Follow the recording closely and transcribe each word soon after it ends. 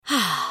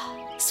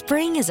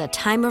Spring is a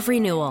time of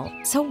renewal,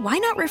 so why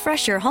not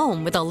refresh your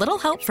home with a little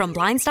help from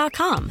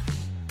Blinds.com?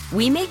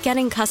 We make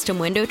getting custom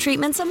window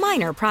treatments a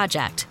minor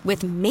project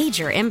with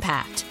major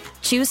impact.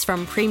 Choose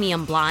from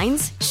premium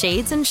blinds,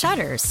 shades, and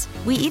shutters.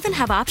 We even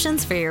have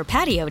options for your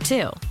patio,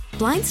 too.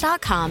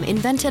 Blinds.com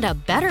invented a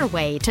better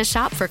way to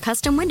shop for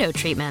custom window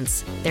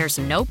treatments. There's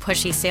no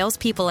pushy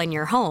salespeople in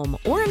your home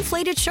or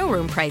inflated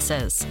showroom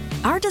prices.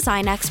 Our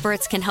design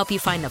experts can help you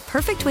find the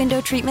perfect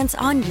window treatments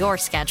on your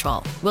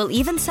schedule. We'll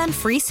even send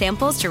free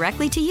samples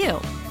directly to you.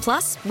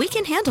 Plus, we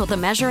can handle the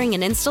measuring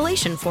and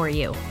installation for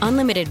you.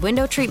 Unlimited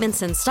window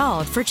treatments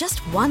installed for just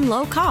one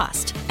low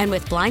cost. And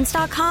with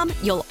Blinds.com,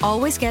 you'll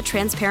always get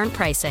transparent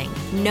pricing.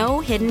 No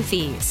hidden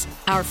fees.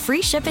 Our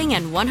free shipping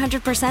and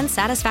 100%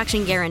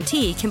 satisfaction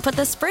guarantee can put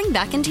the spring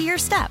back into your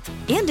step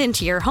and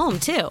into your home,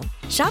 too.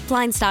 Shop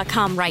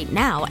Blinds.com right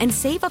now and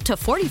save up to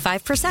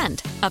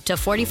 45%. Up to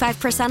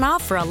 45%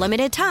 off for a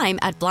limited time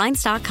at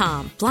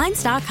Blinds.com.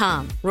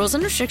 Blinds.com. Rules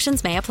and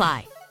restrictions may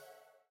apply.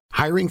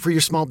 Hiring for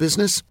your small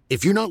business?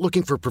 If you're not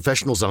looking for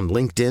professionals on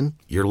LinkedIn,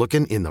 you're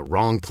looking in the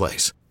wrong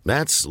place.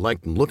 That's like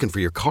looking for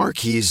your car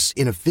keys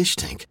in a fish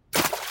tank.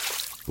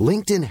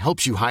 LinkedIn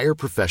helps you hire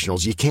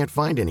professionals you can't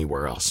find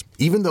anywhere else,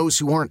 even those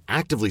who aren't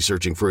actively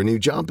searching for a new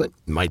job but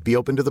might be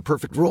open to the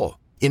perfect role.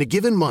 In a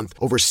given month,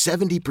 over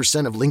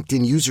 70% of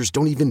LinkedIn users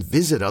don't even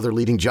visit other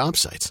leading job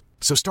sites.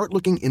 So start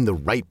looking in the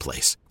right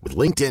place. With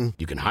LinkedIn,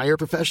 you can hire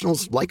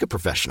professionals like a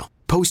professional.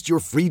 Post your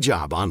free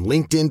job on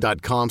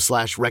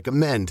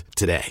linkedin.com/recommend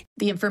today.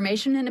 The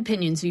information and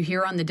opinions you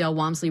hear on the Del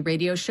Walmsley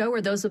radio show are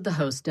those of the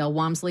host, Del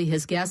Walmsley,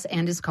 his guests,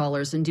 and his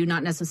callers, and do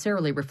not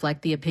necessarily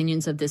reflect the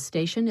opinions of this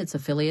station, its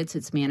affiliates,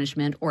 its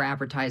management, or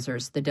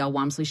advertisers. The Del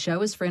Walmsley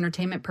show is for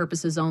entertainment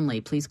purposes only.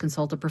 Please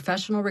consult a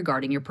professional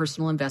regarding your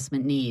personal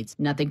investment needs.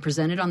 Nothing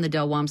presented on the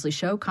Del Walmsley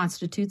show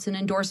constitutes an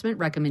endorsement,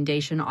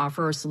 recommendation,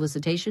 offer, or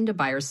solicitation to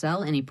buy or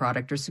sell any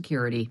product or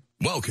security.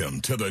 Welcome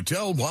to the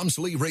Del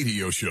Walmsley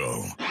Radio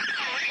Show.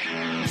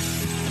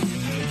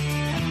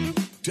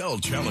 Del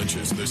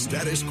challenges the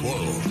status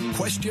quo,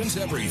 questions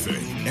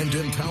everything, and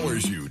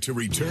empowers you to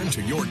return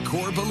to your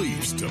core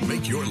beliefs to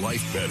make your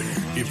life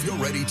better. If you're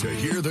ready to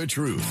hear the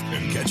truth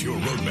and get your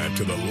roadmap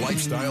to the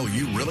lifestyle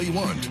you really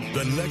want,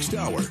 the next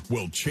hour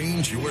will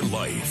change your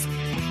life.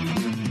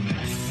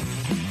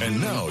 And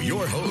now,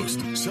 your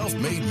host,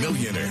 self-made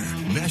millionaire,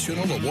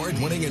 national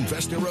award-winning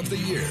investor of the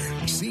year,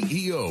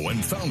 CEO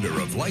and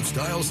founder of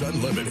Lifestyles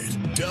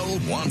Unlimited, Del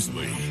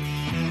Walmsley.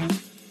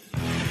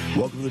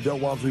 Welcome to the Del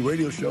Walmsley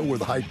Radio Show, where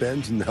the hype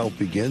ends and the help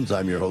begins.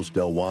 I'm your host,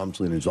 Del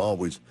Walmsley, and as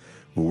always,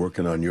 we're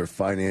working on your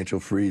financial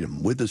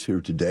freedom. With us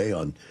here today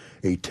on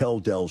a Tell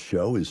Del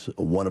show is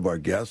one of our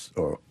guests,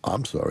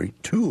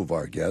 two of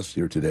our guests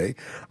here today,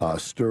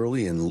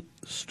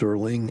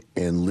 Sterling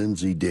and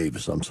Lindsay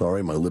Davis. I'm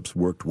sorry, my lips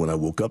worked when I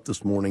woke up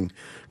this morning,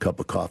 cup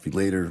of coffee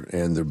later,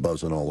 and they're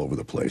buzzing all over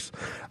the place.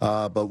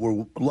 But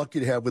we're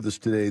lucky to have with us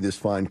today this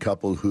fine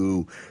couple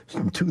who,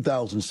 in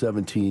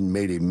 2017,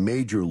 made a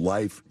major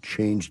life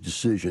change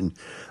decision,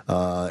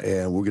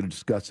 and we're going to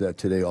discuss that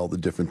today, all the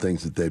different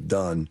things that they've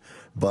done.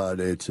 But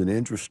it's an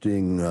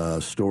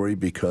interesting story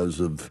because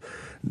of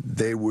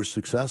they were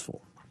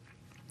successful.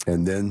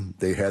 And then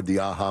they had the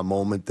aha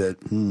moment that,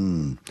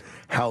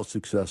 how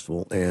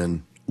successful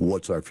and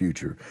what's our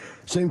future?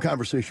 Same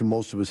conversation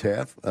most of us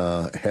have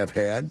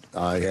had.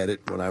 I had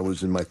it when I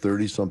was in my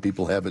 30s. Some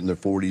people have it in their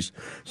 40s,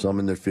 some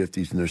in their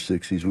 50s and their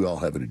 60s. We all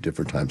have it at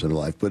different times in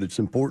life. But it's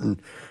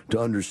important to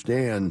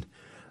understand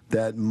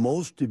that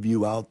most of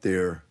you out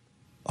there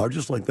are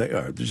just like they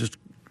are. They're just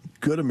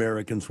good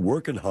Americans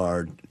working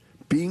hard,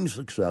 being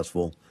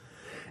successful.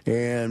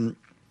 And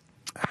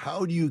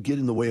how do you get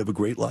in the way of a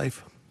great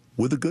life?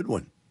 With a good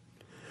one.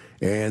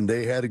 And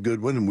they had a good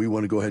one, and we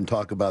want to go ahead and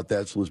talk about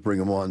that, so let's bring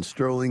them on.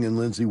 Sterling and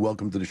Lindsay,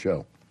 welcome to the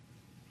show.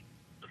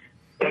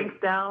 Thanks,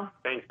 Del.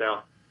 Thanks,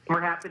 Del. We're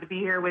happy to be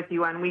here with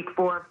you on week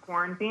 4 of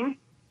quarantine.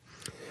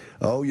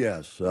 Oh,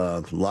 yes.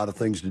 A lot of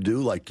things to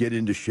do, like get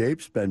into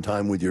shape, spend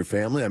time with your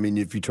family. I mean,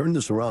 if you turn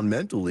this around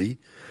mentally,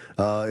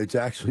 it's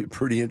actually a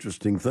pretty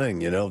interesting thing,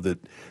 that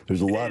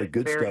there's a lot of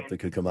good stuff that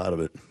could come out of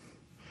it.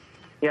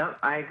 Yep,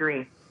 I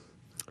agree.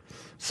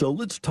 So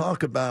let's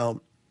talk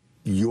about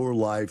your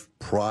life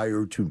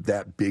prior to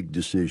that big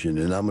decision.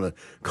 And I'm going to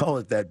call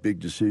it that big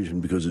decision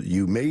because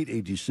you made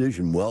a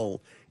decision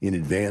well in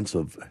advance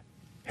of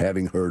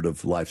having heard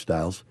of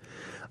Lifestyles.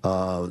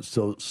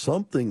 So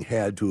something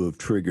had to have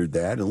triggered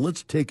that. And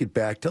let's take it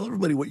back. Tell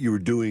everybody what you were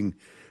doing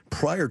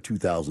prior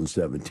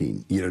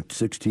 2017,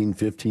 16,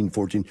 15,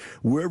 14,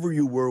 wherever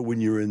you were when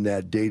you were in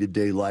that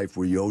day-to-day life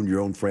where you owned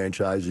your own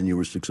franchise and you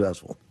were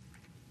successful.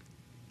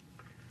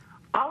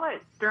 I'll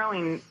let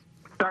Sterling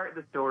start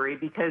the story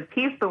because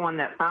he's the one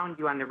that found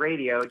you on the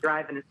radio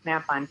driving a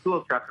Snap-on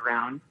tool truck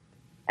around,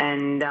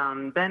 and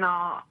then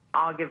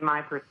I'll give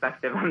my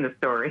perspective on the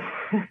story.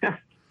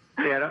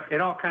 Yeah,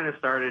 it all kind of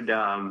started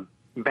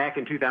back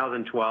in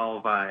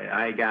 2012.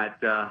 I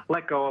got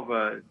let go of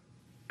a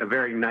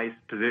very nice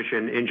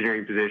position,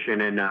 engineering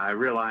position, and I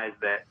realized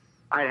that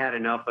I'd had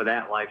enough of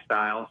that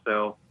lifestyle,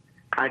 so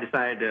I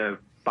decided to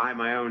buy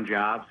my own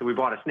job. So we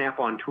bought a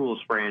Snap-on Tools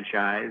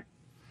franchise.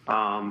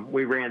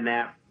 We ran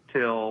that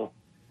till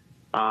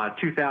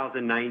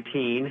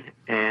 2019,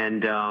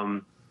 and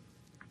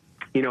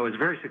was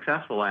very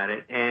successful at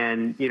it.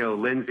 And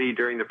Lindsay,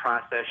 during the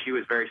process, she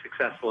was very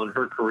successful in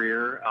her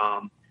career.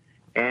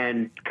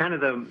 And kind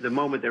of the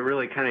moment that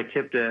really kind of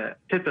tipped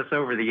us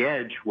over the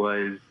edge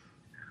was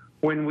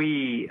when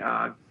we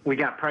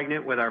got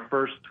pregnant with our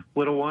first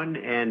little one,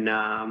 and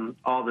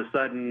all of a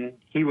sudden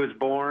he was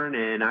born,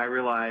 and I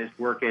realized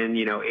working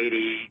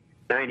 80,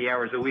 90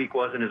 hours a week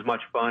wasn't as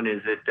much fun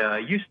as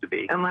it used to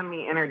be. And let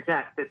me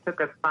interject. It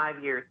took us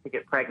 5 years to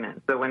get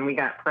pregnant. So when we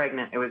got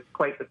pregnant, it was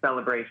quite the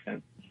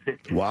celebration.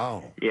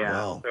 Wow. Yeah.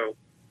 Wow.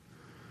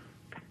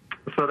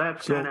 So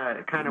that's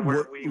kind of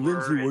where we were.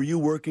 Lindsay, were you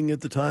working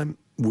at the time?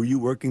 Were you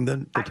working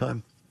then at the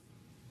time?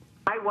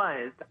 I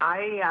was.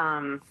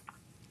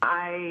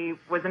 I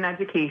was in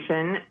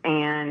education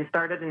and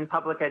started in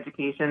public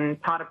education,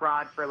 taught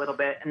abroad for a little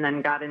bit, and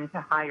then got into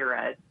higher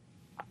ed.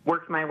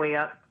 Worked my way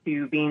up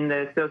to being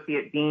the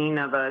associate dean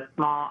of a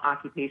small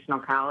occupational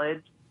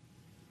college,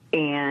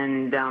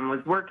 and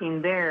was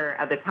working there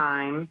at the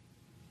time.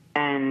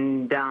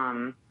 And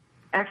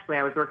actually,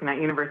 I was working at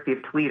University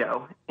of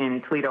Toledo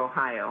in Toledo,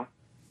 Ohio,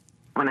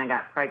 when I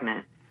got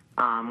pregnant.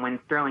 When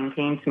Sterling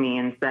came to me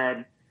and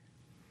said,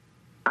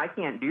 I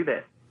can't do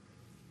this.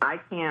 I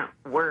can't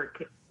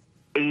work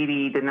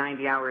 80 to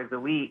 90 hours a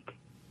week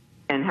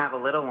and have a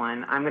little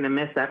one. I'm going to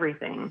miss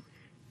everything.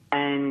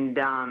 And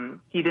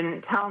he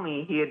didn't tell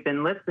me he had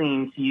been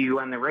listening to you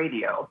on the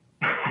radio.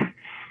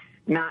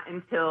 Not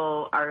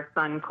until our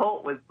son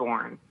Colt was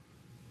born.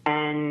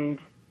 And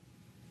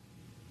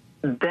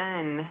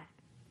then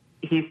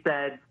he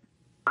said,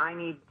 I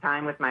need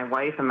time with my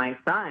wife and my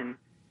son.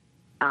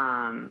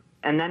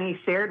 And then he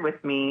shared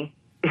with me,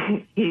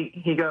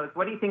 he goes,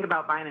 what do you think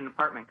about buying an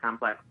apartment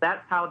complex?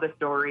 That's how the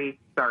story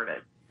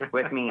started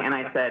with me. And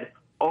I said,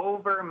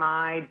 over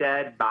my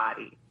dead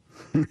body.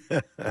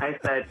 I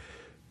said,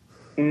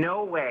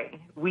 no way.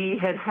 We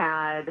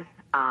had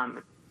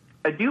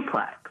a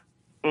duplex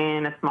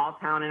in a small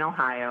town in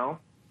Ohio,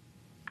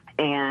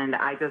 and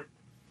I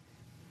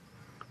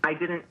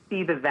didn't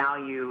see the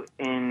value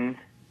in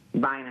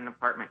buying an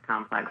apartment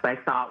complex.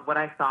 What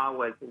I saw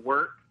was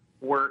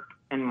work,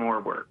 and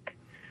more work.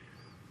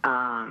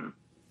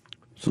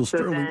 So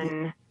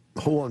Sterling,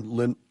 hold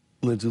on,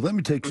 Lindsay. Let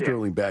me take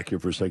Sterling back here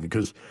for a second,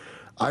 because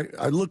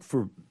I look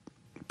for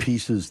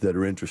pieces that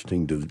are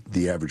interesting to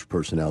the average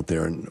person out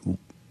there, and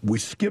we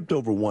skipped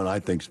over one I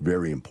think is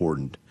very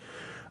important,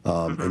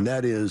 and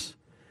that is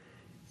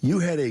you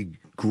had a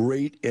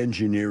great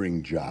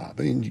engineering job.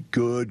 I mean,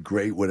 good,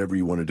 great, whatever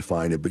you want to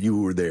define it, but you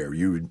were there.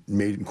 You were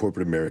made in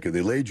corporate America.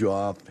 They laid you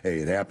off. Hey,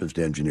 it happens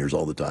to engineers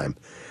all the time.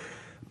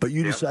 But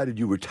you decided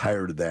you were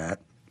tired of that,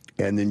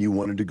 and then you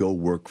wanted to go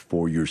work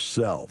for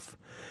yourself.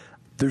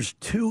 There's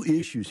two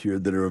issues here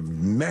that are of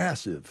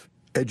massive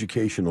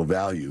educational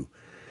value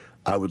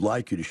I would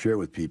like you to share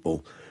with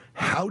people.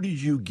 How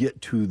did you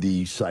get to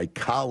the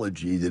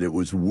psychology that it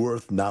was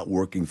worth not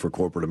working for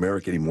corporate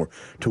America anymore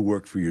to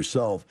work for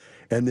yourself?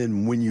 And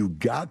then when you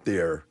got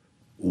there,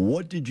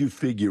 what did you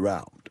figure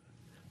out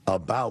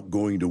about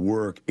going to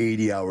work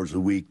 80 hours a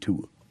week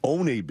to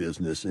own a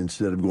business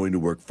instead of going to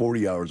work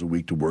 40 hours a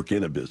week to work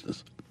in a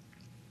business?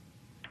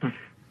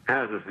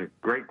 That was a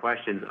great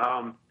question.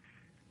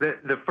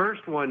 The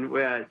first one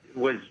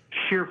was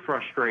sheer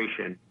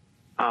frustration.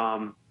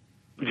 I'd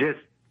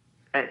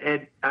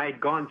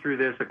gone through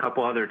this a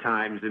couple other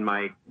times in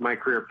my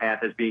career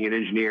path as being an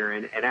engineer,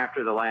 and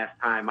after the last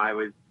time I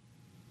was,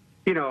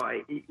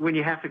 when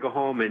you have to go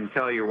home and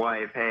tell your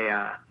wife, hey,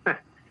 I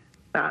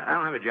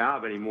don't have a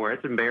job anymore,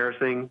 it's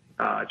embarrassing,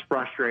 it's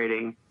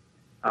frustrating,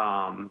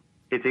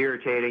 it's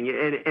irritating,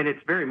 and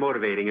it's very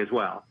motivating as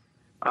well.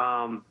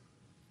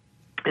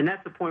 And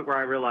that's the point where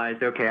I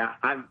realized, okay,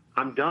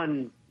 I'm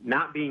done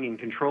not being in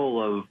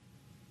control of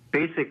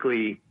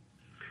basically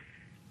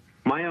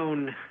my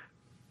own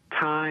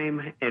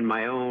time and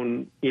my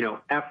own,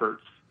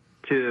 efforts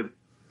to,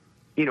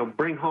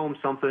 bring home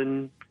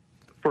something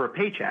for a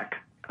paycheck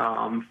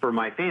for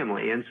my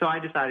family. And so I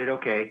decided,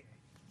 okay,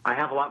 I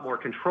have a lot more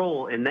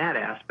control in that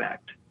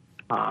aspect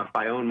if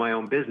I own my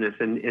own business.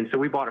 And so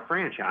we bought a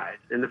franchise,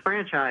 and the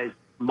franchise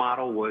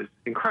model was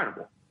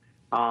incredible.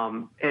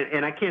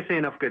 And I can't say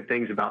enough good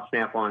things about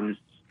Snap-on's,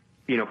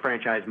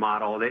 franchise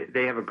model.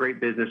 They have a great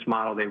business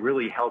model. They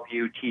really help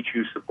you, teach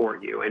you,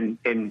 support you,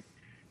 and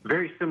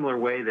very similar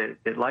way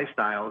that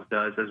Lifestyles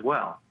does as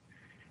well.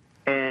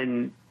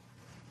 And,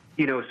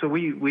 so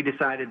we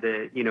decided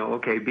that,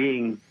 okay,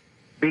 being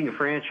a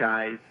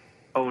franchise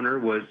owner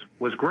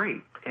was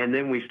great. And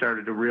then we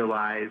started to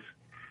realize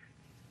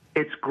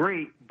it's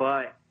great,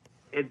 but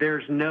it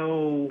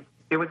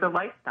was a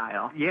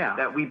lifestyle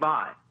that we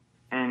bought.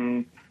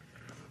 And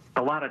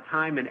a lot of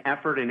time and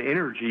effort and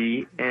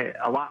energy,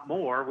 a lot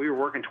more. We were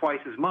working twice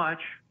as much,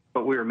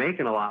 but we were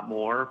making a lot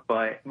more,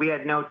 but we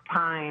had no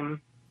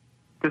time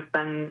to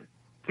spend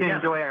to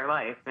enjoy our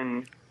life.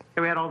 And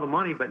we had all the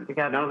money, but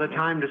none of the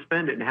time to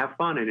spend it and have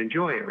fun and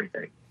enjoy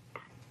everything.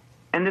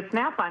 And the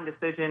Snap-on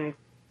decision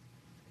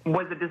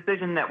was a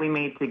decision that we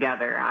made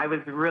together. I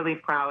was really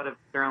proud of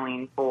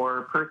Sterling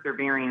for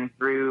persevering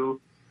through,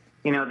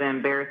 the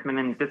embarrassment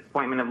and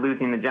disappointment of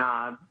losing the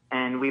job.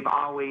 And we've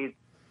always,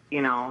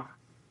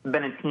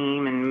 been a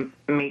team and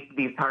make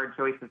these hard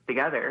choices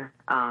together.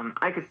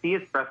 I could see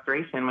his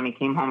frustration when he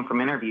came home from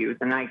interviews,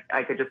 and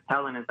I could just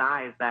tell in his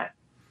eyes that,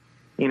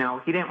 he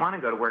didn't want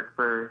to go to work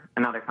for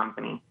another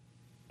company.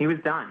 He was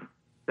done.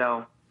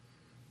 So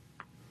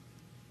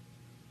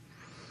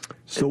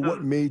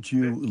what made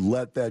you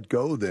let that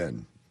go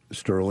then,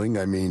 Sterling?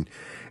 I mean,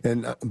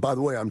 and by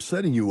the way, I'm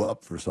setting you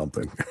up for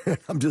something.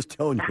 I'm just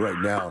telling you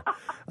right now.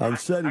 I'm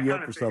setting you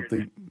up for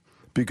something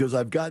because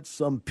I've got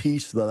some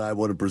piece that I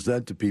want to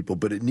present to people,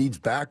 but it needs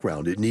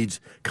background. It needs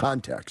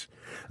context.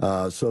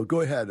 So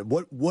go ahead.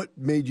 What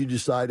made you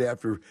decide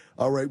after,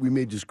 all right, we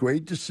made this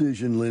great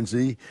decision,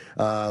 Lindsay.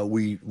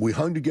 We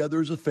hung together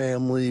as a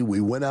family.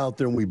 We went out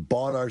there and we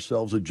bought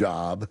ourselves a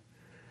job,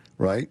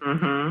 right?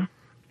 Mm-hmm.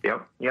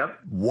 Yep.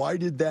 Why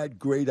did that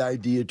great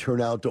idea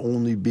turn out to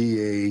only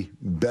be a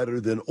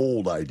better than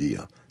old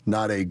idea,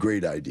 not a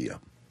great idea?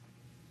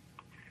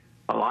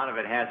 A lot of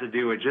it has to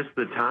do with just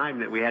the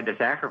time that we had to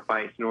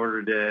sacrifice in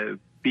order to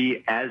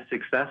be as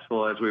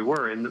successful as we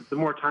were. And the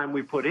more time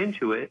we put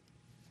into it,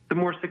 the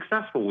more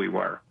successful we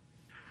were.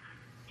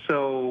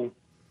 So,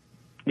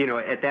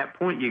 at that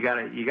point, you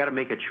gotta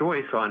make a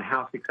choice on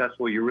how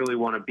successful you really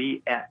want to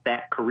be at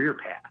that career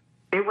path.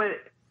 It was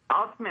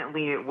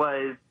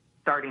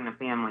starting a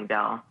family,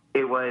 Del.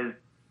 It was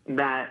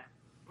that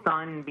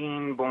son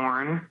being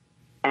born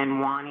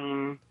and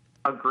wanting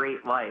a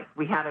great life.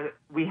 We had a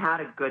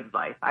good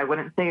life. I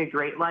wouldn't say a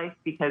great life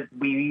because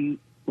we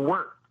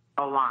worked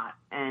a lot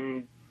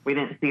and we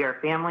didn't see our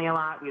family a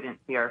lot. We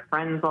didn't see our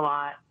friends a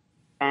lot.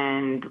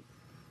 And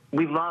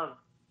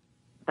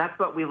that's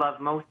what we love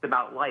most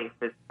about life,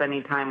 is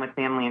spending time with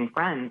family and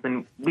friends.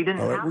 And we didn't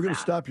have that. All right, we're going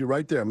to stop you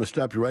right there. I'm going to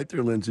stop you right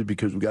there, Lindsay,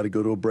 because we've got to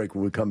go to a break.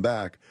 When we come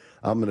back,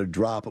 I'm going to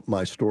drop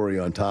my story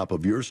on top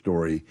of your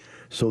story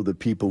so that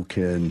people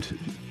can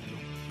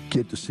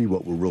get to see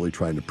what we're really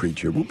trying to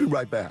preach here. We'll be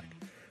right back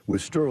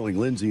with Sterling,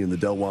 Lindsay, and the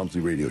Del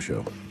Walmsley Radio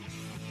Show.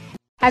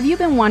 Have you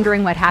been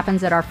wondering what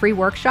happens at our free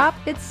workshop?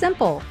 It's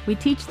simple. We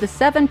teach the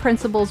 7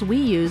 principles we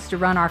use to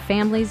run our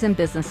families and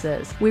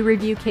businesses. We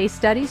review case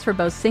studies for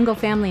both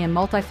single-family and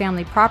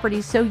multifamily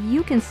properties so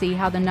you can see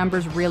how the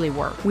numbers really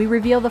work. We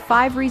reveal the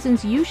 5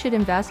 reasons you should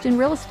invest in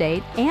real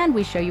estate, and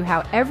we show you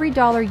how every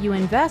dollar you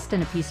invest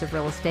in a piece of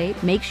real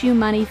estate makes you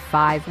money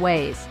 5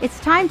 ways. It's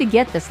time to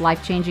get this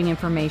life-changing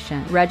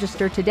information.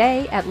 Register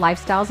today at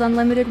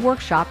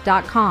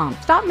lifestylesunlimitedworkshop.com.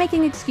 Stop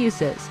making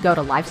excuses. Go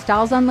to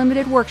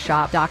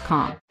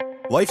lifestylesunlimitedworkshop.com.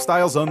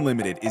 Lifestyles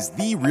Unlimited is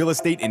the real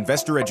estate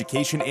investor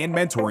education and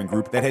mentoring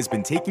group that has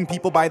been taking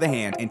people by the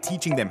hand and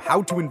teaching them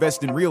how to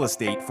invest in real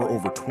estate for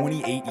over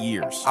 28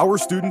 years. Our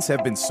students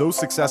have been so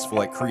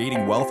successful at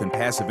creating wealth and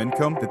passive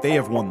income that they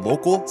have won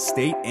local,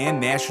 state, and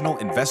national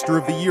Investor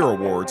of the Year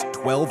awards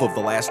 12 of the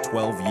last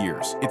 12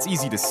 years. It's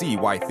easy to see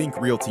why Think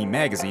Realty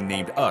magazine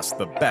named us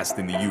the best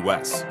in the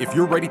U.S. If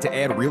you're ready to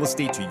add real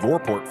estate to your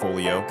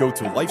portfolio, go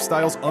to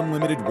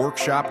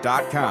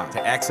lifestylesunlimitedworkshop.com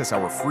to access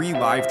our free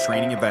live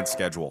training event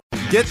schedule.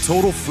 Get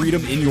total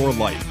freedom in your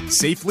life,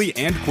 safely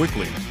and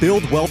quickly.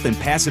 Build wealth and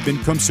passive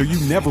income so you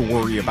never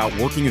worry about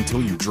working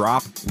until you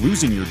drop,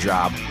 losing your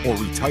job, or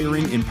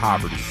retiring in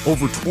poverty.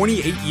 Over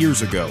 28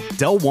 years ago,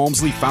 Del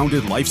Walmsley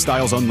founded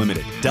Lifestyles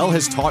Unlimited. Del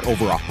has taught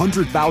over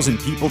 100,000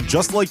 people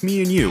just like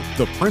me and you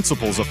the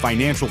principles of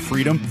financial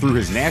freedom through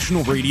his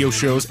national radio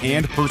shows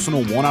and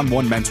personal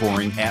one-on-one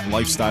mentoring at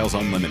Lifestyles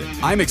Unlimited.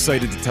 I'm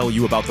excited to tell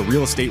you about the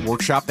real estate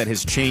workshop that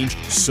has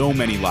changed so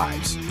many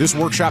lives. This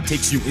workshop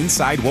takes you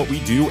inside what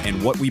we do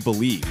and what we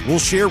believe. We'll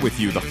share with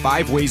you the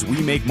 5 ways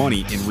we make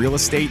money in real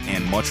estate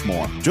and much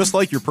more. Just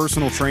like your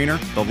personal trainer,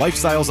 the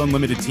Lifestyles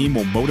Unlimited team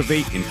will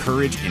motivate,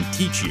 encourage, and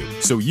teach you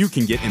so you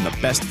can get in the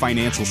best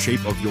financial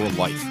shape of your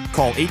life.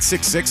 Call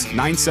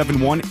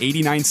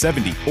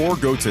 866-971-8970 or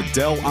go to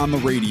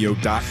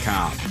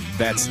DellOnTheRadio.com.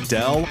 That's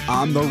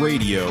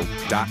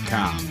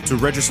DellOnTheRadio.com to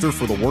register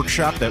for the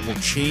workshop that will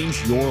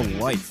change your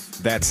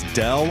life. That's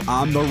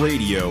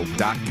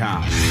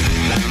DellOnTheRadio.com.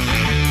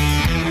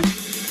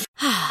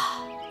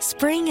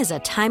 Spring is a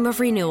time of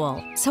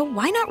renewal, so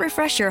why not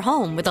refresh your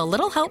home with a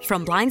little help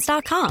from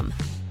Blinds.com?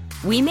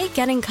 We make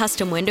getting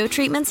custom window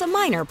treatments a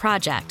minor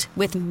project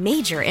with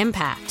major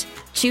impact.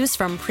 Choose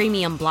from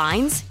premium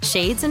blinds,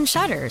 shades, and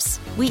shutters.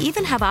 We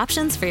even have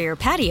options for your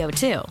patio,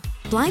 too.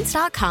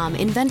 Blinds.com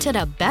invented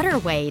a better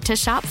way to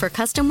shop for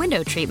custom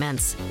window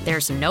treatments.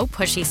 There's no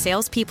pushy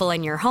salespeople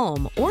in your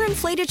home or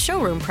inflated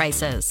showroom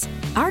prices.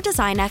 Our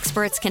design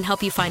experts can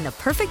help you find the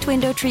perfect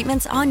window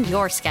treatments on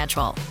your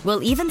schedule.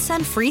 We'll even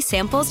send free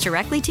samples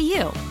directly to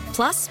you.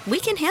 Plus, we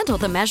can handle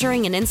the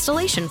measuring and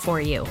installation for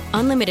you.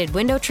 Unlimited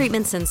window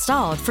treatments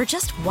installed for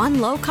just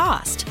one low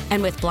cost.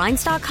 And with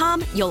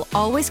Blinds.com, you'll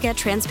always get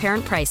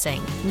transparent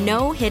pricing.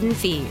 No hidden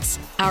fees.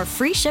 Our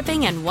free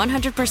shipping and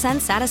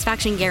 100%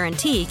 satisfaction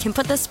guarantee can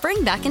put the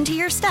spring back into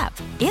your step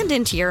and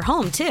into your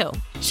home, too.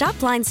 Shop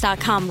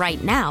Blinds.com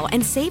right now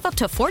and save up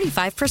to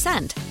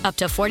 45%. Up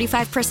to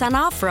 45%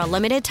 off for a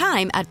limited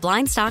time at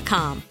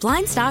Blinds.com.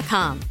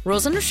 Blinds.com.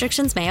 Rules and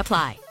restrictions may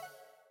apply.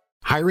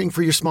 Hiring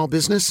for your small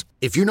business?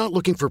 If you're not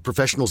looking for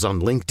professionals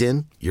on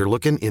LinkedIn, you're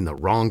looking in the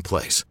wrong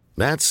place.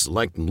 That's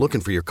like looking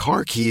for your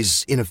car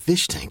keys in a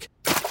fish tank.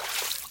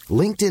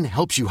 LinkedIn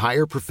helps you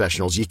hire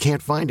professionals you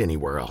can't find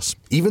anywhere else,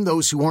 even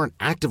those who aren't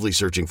actively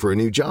searching for a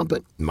new job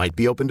but might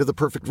be open to the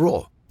perfect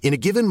role. In a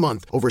given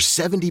month, over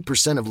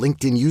 70% of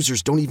LinkedIn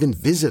users don't even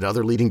visit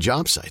other leading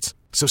job sites.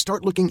 So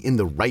start looking in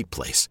the right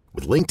place.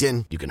 With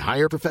LinkedIn, you can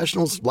hire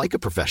professionals like a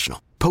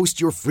professional. Post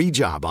your free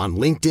job on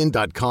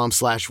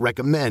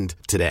linkedin.com/recommend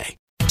today.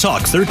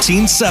 Talk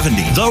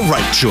 1370, the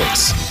right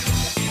choice.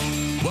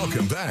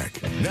 Welcome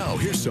back. Now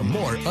here's some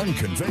more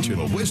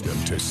unconventional wisdom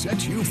to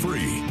set you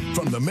free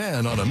from the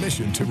man on a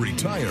mission to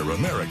retire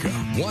America,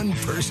 one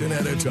person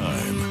at a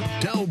time,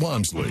 Del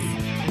Walmsley.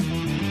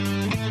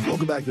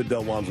 Welcome back to the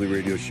Del Walmsley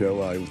Radio Show.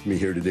 With me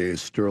here today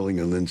is Sterling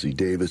and Lindsay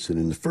Davis. And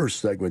in the first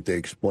segment, they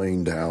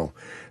explained how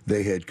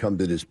they had come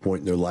to this point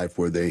in their life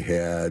where they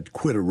had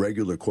quit a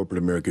regular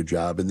corporate America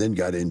job and then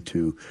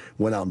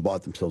went out and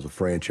bought themselves a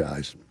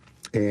franchise.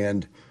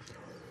 And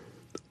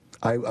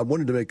I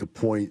wanted to make a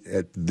point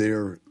at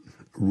their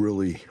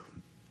really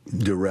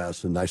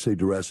duress, and I say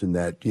duress in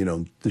that,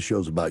 the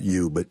show's about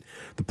you, but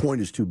the point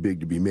is too big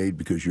to be made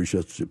because you're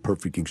just a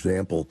perfect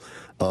example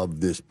of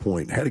this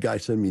point. I had a guy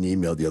send me an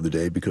email the other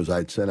day because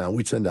we're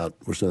sending out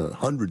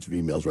hundreds of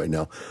emails right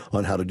now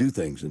on how to do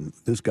things, and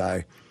this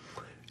guy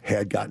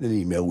had gotten an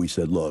email. I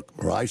said, look,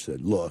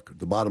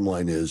 the bottom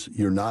line is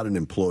you're not an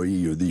employee,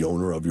 you're the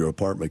owner of your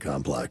apartment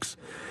complex,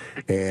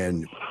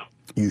 and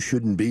you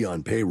shouldn't be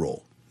on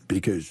payroll,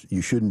 because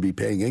you shouldn't be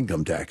paying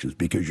income taxes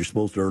because you're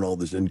supposed to earn all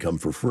this income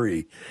for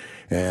free.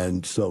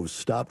 And so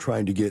stop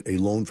trying to get a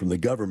loan from the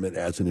government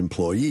as an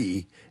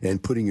employee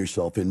and putting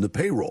yourself in the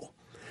payroll.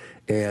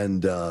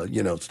 And,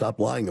 stop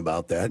lying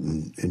about that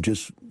and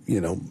just,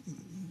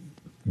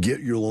 get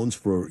your loans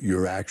for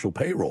your actual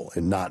payroll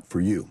and not for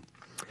you.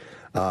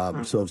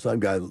 So some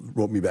guy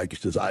wrote me back. He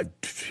says,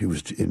 he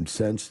was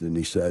incensed, and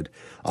he said,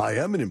 I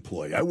am an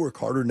employee. I work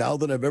harder now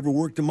than I've ever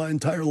worked in my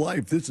entire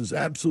life. This is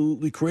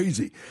absolutely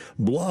crazy.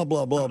 Blah,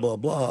 blah, blah, blah,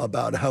 blah,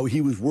 about how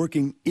he was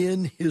working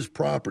in his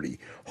property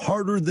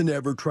harder than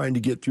ever trying to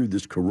get through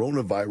this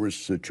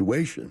coronavirus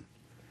situation.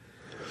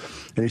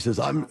 And he says,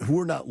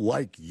 we're not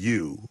like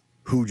you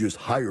who just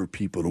hire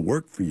people to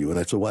work for you. And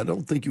I said, well, I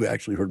don't think you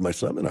actually heard my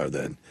seminar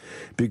then,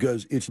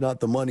 because it's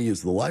not the money,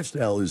 it's the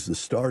lifestyle is the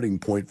starting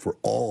point for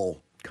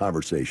all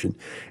conversation.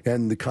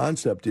 And the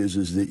concept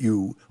is that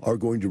you are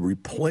going to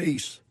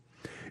replace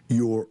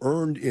your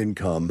earned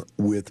income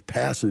with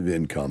passive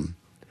income.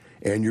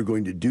 And you're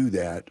going to do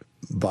that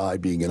by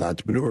being an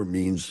entrepreneur. It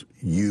means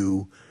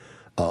you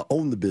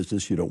own the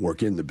business, you don't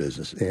work in the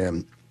business.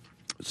 And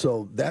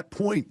so that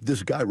point,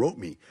 this guy wrote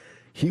me,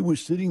 he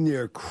was sitting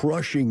there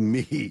crushing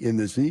me in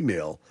this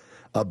email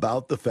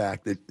about the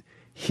fact that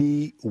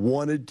he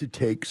wanted to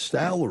take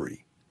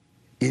salary.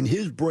 In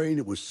his brain,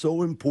 it was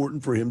so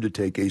important for him to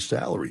take a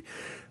salary.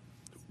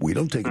 We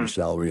don't take any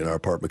salary in our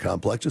apartment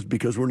complexes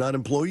because we're not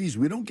employees.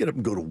 We don't get up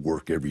and go to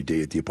work every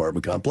day at the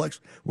apartment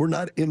complex. We're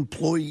not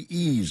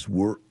employees.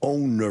 We're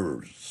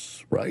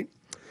owners, right?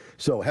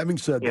 So having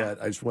said that,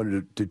 I just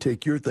wanted to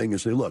take your thing and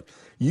say, look,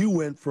 you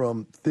went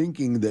from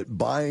thinking that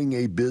buying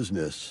a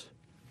business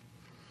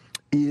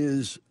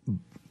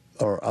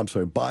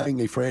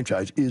buying a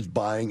franchise is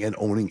buying and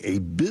owning a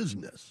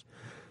business.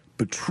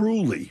 But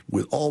truly,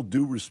 with all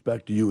due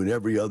respect to you and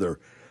every other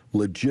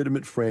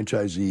legitimate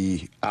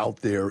franchisee out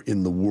there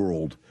in the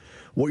world,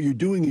 what you're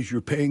doing is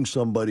you're paying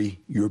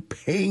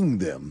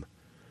them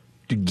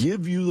to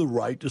give you the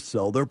right to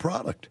sell their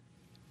product.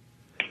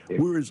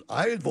 Whereas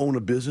I own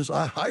a business,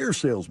 I hire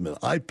salesmen.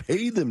 I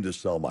pay them to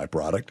sell my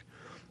product.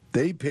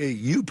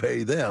 You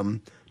pay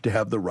them to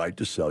have the right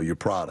to sell your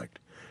product.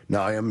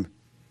 Now, I am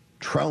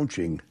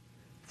trouncing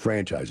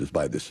franchises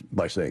by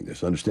saying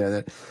this. Understand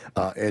that?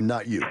 And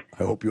not you.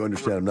 I hope you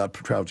understand I'm not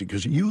trouncing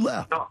because you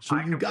left. No, so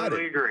you got it. I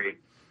completely agree.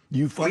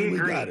 You finally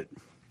got it.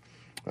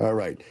 All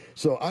right.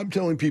 So I'm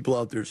telling people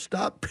out there,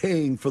 stop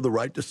paying for the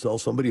right to sell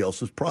somebody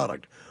else's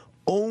product.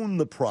 Own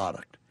the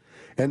product.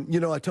 And,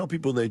 I tell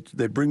people they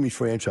bring me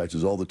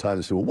franchises all the time.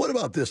 They say, well, what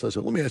about this? I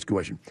said, let me ask you a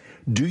question.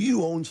 Do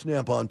you own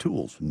Snap-on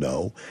Tools?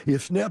 No.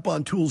 If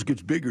Snap-on Tools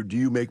gets bigger, do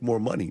you make more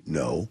money?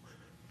 No.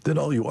 Then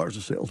all you are is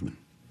a salesman.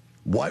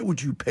 Why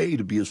would you pay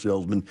to be a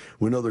salesman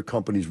when other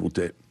companies will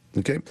take?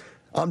 Okay,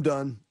 I'm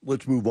done.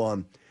 Let's move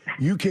on.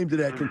 You came to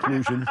that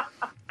conclusion.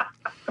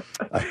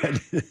 I had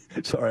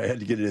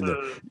to get it in there.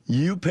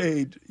 You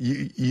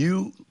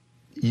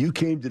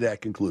came to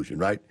that conclusion,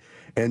 right?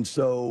 And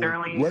so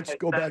Sterling, let's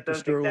go back to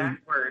Sterling.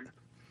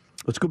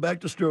 Let's go back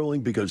to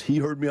Sterling because he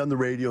heard me on the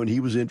radio and he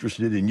was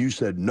interested, and you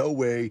said, no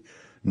way,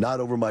 not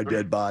over my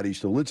dead body.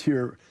 So let's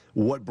hear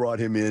what brought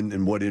him in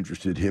and what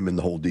interested him in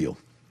the whole deal.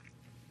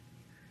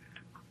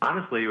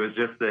 Honestly, it was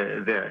just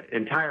the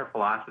entire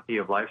philosophy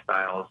of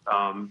lifestyles.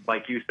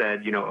 Like you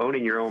said,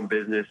 owning your own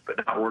business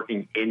but not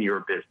working in your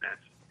business.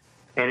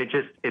 And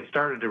it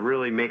started to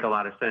really make a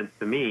lot of sense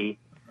to me.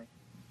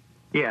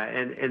 Yeah,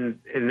 and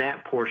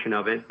that portion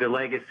of it, the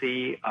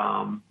legacy,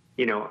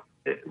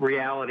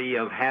 reality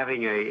of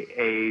having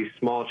a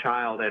small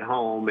child at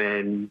home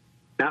and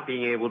not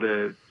being able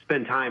to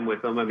spend time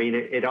with them. I mean,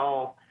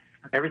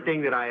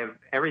 everything that I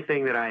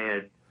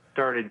had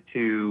started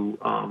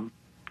to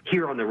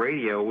hear on the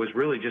radio was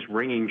really just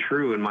ringing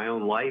true in my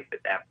own life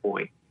at that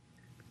point.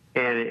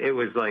 And it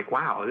was like,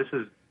 wow, this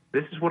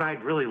is what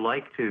I'd really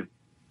like to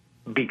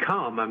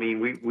become. I mean,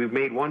 we've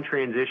made one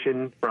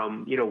transition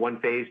from, one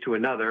phase to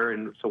another,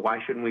 and so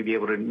why shouldn't we be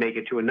able to make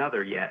it to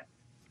another yet?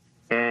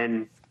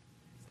 And,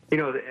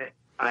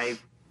 I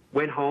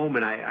went home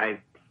and I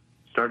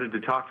started to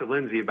talk to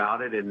Lindsay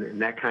about it,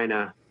 and that kind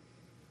of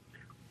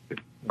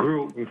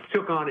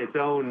took on its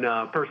own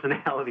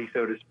personality,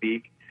 so to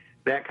speak,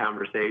 that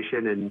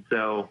conversation. And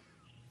so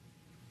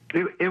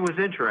it was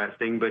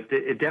interesting, but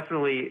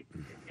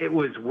it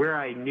was where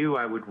I knew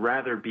I would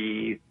rather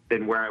be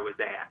than where I was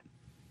at.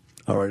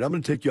 All right, I'm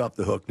going to take you off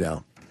the hook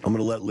now. I'm going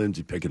to let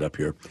Lindsay pick it up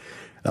here.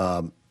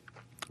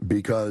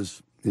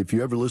 Because if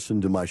you ever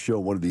listen to my show,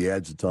 one of the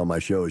ads that's on my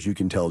show is you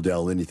can tell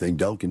Dell anything.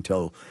 Dell can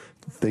tell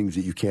things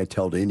that you can't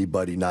tell to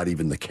anybody, not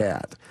even the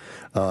cat.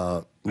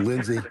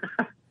 Lindsay,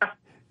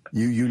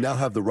 you now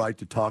have the right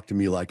to talk to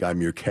me like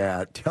I'm your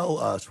cat. Tell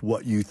us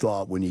what you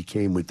thought when you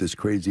came with this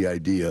crazy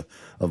idea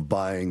of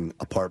buying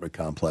apartment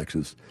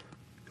complexes.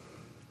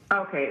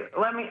 Okay,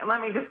 let me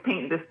just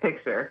paint this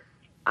picture.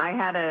 I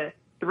had a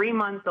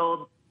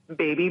 3-month-old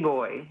baby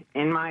boy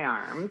in my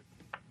arms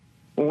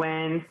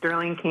when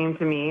Sterling came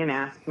to me and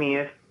asked me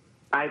if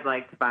I'd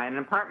like to buy an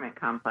apartment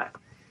complex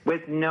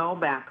with no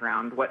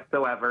background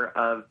whatsoever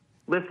of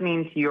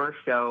listening to your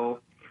show.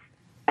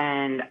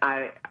 And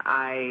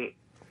I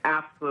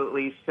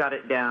absolutely shut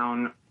it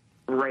down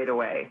right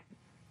away.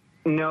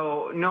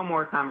 No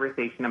more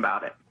conversation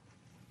about it.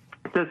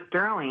 So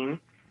Sterling,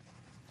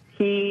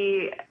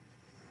 he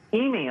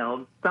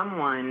emailed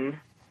someone.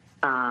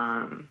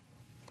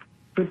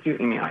 Who'd you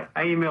email?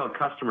 I emailed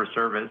customer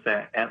service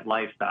at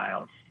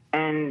Lifestyles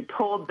and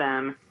told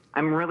them,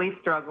 I'm really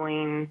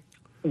struggling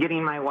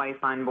getting my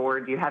wife on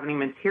board. Do you have any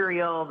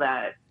material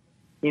that,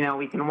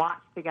 we can watch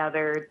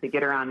together to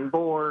get her on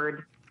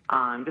board,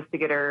 just to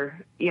get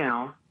her,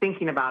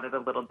 thinking about it a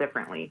little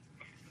differently?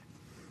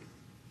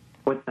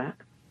 What's that?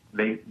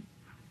 They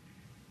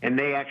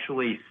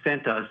actually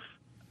sent us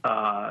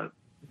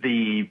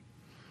the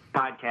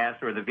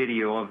podcast or the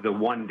video of the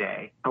one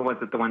day. Oh, was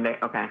it the one day?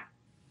 Okay.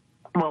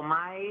 Well,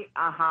 my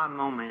aha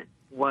moment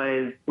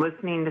was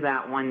listening to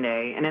that one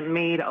day, and it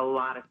made a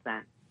lot of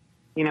sense.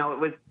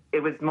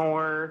 It was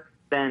more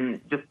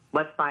than just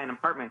let's buy an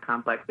apartment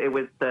complex. It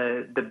was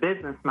the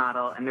business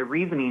model and the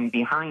reasoning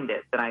behind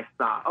it that I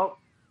saw. Oh,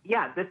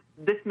 yeah,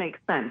 this makes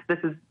sense. This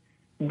is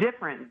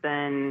different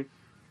than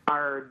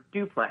our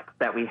duplex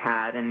that we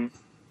had, and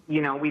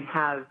we'd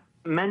have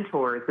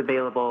mentors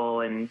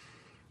available and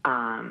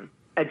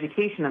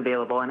education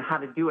available on how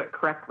to do it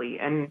correctly.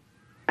 And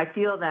I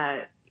feel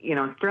that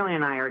Sterling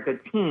and I are a good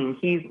team.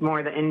 He's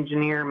more the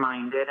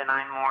engineer-minded, and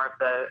I'm more of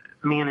the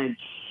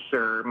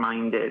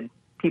manager-minded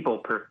people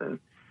person.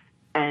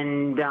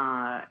 And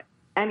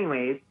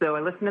anyways, so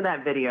I listened to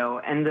that video,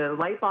 and the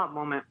light bulb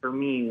moment for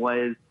me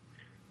was,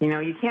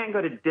 you can't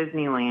go to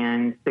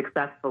Disneyland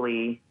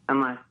successfully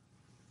unless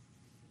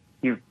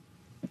you've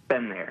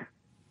been there.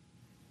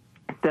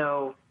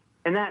 So,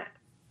 and that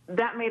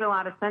made a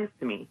lot of sense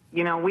to me.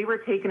 We were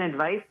taking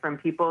advice from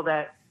people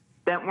that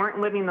weren't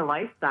living the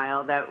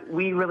lifestyle that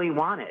we really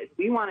wanted.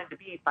 We wanted to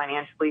be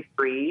financially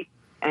free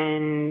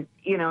and,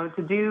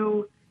 to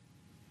do,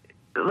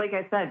 like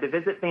I said, to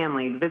visit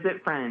family, to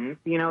visit friends.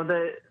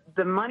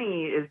 The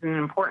money isn't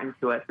important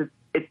to us.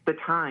 It's the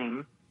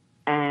time,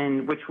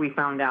 and which we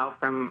found out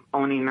from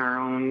owning our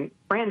own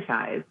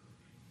franchise.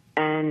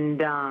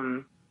 And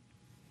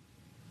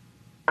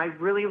I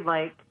really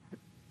liked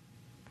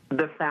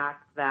the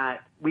fact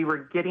that we were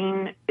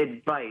getting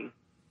advice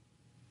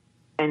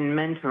and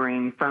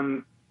mentoring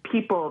from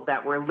people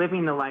that were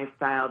living the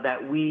lifestyle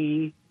that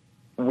we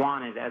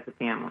wanted as a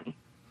family.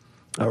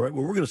 All right,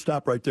 well, we're going to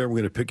stop right there. We're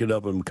going to pick it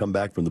up and come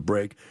back from the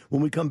break.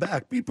 When we come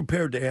back, be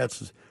prepared to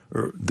answer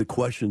the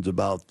questions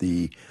about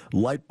the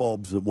light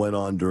bulbs that went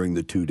on during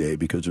the 2-day,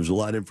 because there's a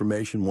lot of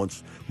information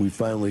once we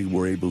finally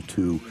were able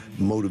to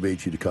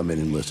motivate you to come in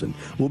and listen.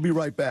 We'll be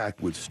right back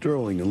with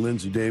Sterling and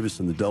Lindsay Davis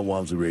and the Del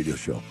Walmsley Radio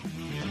Show.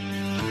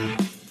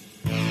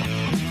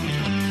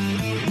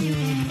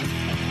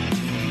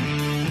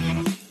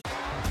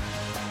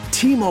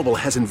 T-Mobile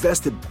has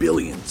invested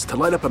billions to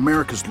light up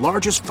America's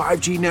largest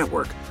 5G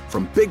network,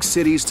 from big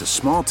cities to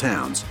small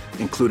towns,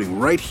 including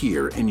right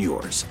here in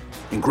yours.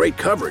 And great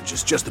coverage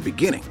is just the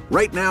beginning.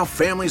 Right now,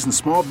 families and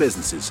small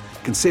businesses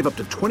can save up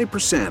to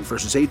 20%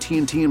 versus AT&T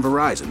and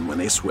Verizon when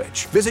they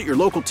switch. Visit your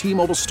local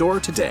T-Mobile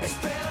store today.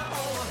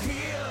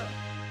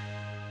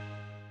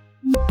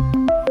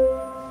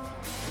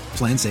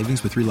 Plan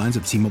savings with 3 lines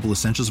of T-Mobile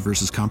Essentials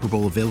versus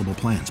comparable available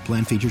plans.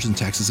 Plan features and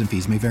taxes and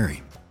fees may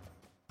vary.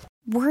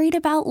 Worried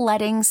about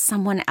letting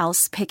someone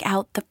else pick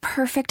out the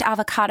perfect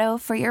avocado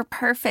for your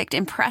perfect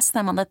impress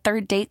them on the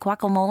third date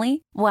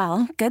guacamole?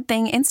 Well, good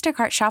thing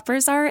Instacart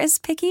shoppers are as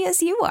picky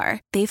as you are.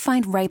 They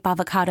find ripe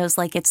avocados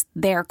like it's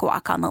their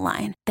guac on the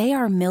line. They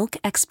are milk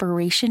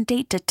expiration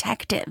date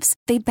detectives.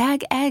 They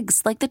bag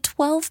eggs like the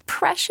 12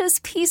 precious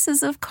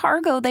pieces of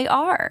cargo they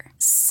are.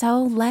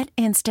 So let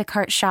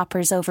Instacart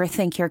shoppers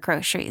overthink your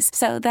groceries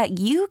so that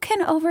you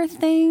can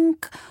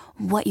overthink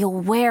what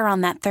you'll wear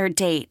on that third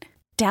date.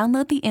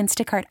 Download the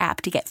Instacart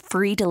app to get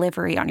free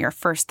delivery on your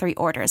first 3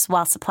 orders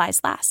while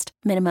supplies last.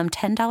 Minimum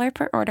 $10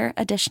 per order.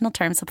 Additional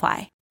terms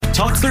apply.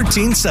 Talk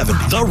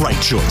 1370, the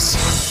right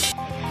choice.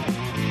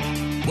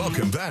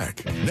 Welcome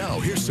back. Now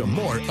here's some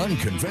more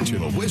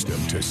unconventional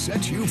wisdom to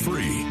set you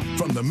free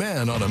from the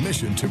man on a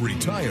mission to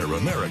retire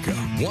America,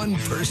 one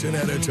person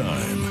at a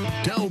time,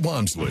 Del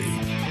Walmsley.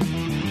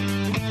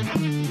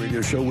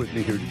 Radio show with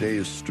me here today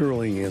is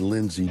Sterling and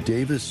Lindsay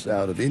Davis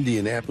out of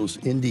Indianapolis,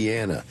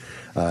 Indiana.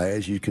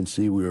 As you can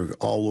see, we're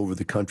all over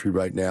the country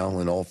right now.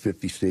 In all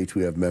 50 states,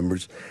 we have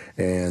members.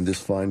 And this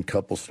fine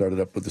couple started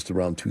up with us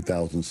around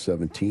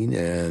 2017,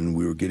 and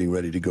we were getting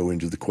ready to go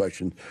into the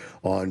question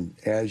on,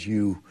 as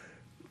you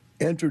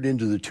entered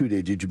into the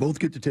 2-day, did you both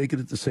get to take it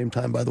at the same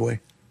time, by the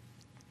way?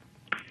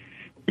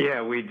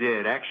 Yeah, we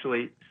did.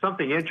 Actually,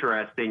 something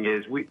interesting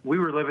is we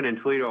were living in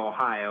Toledo,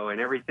 Ohio,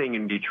 and everything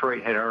in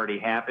Detroit had already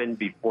happened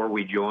before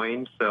we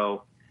joined.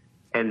 So,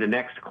 and the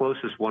next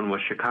closest one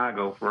was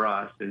Chicago for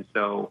us. And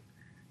so,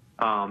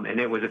 and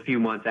it was a few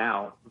months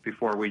out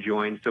before we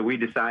joined. So we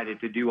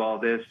decided to do all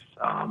this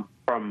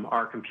from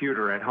our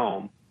computer at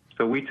home.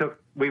 So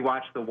we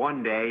watched the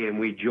 1 day and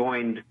we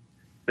joined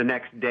the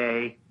next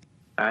day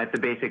at the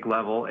basic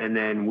level. And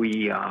then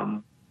we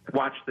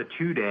watched the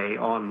 2-day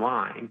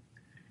online.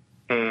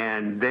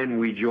 And then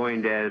we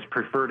joined as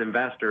preferred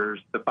investors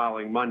the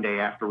following Monday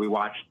after we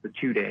watched the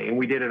 2-day. And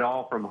we did it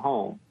all from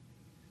home.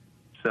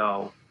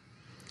 So.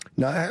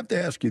 Now, I have to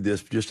ask you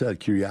this just out of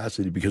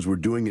curiosity, because we're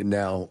doing it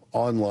now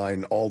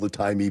online all the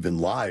time, even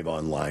live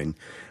online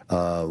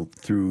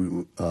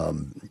through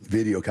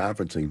video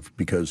conferencing,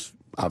 because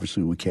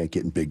obviously we can't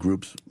get in big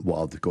groups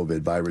while the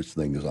COVID virus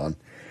thing is on.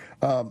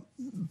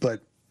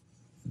 But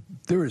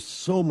there is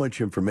so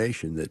much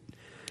information that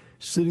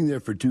sitting there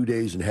for 2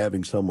 days and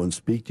having someone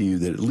speak to you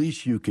that at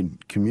least you can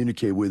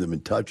communicate with them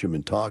and touch them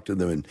and talk to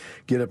them and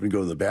get up and go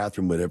to the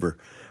bathroom, whatever.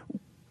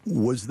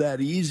 Was that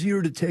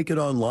easier to take it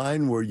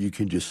online where you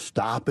can just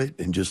stop it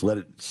and just let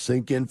it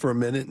sink in for a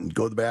minute and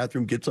go to the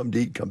bathroom, get something to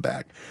eat, come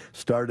back,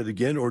 start it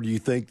again? Or do you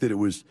think that it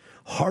was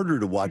harder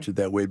to watch it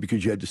that way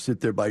because you had to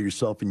sit there by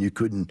yourself and you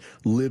couldn't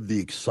live the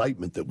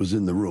excitement that was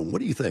in the room?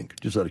 What do you think,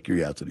 just out of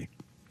curiosity?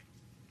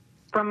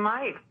 From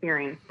my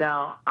experience,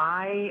 Del,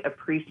 I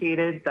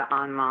appreciated the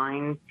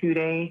online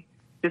 2-day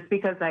just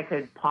because I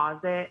could pause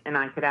it and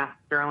I could ask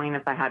Sterling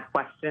if I had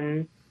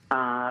questions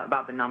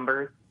about the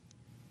numbers.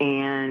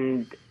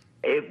 And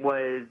it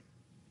was,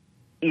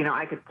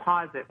 I could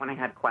pause it when I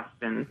had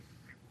questions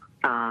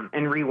and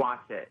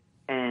rewatch it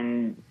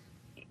and,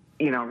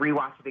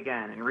 rewatch it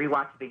again and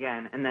rewatch it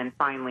again. And then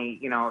finally,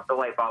 the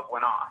light bulb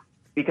went off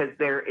because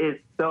there is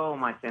so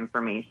much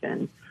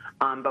information.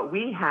 But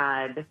we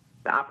had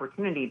the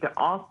opportunity to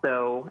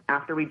also,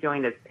 after we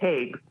joined as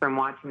pigs from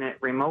watching it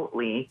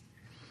remotely,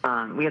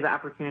 we had the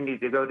opportunity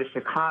to go to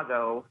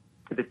Chicago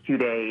to the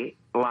 2-day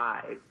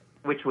live,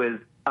 which was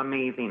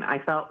amazing. I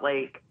felt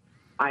like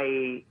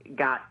I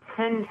got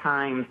 10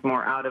 times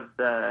more out of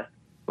the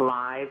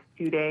live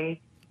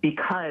 2-day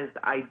because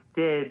I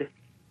did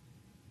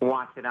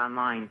watch it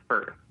online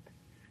first.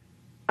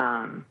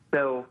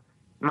 So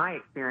my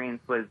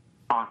experience was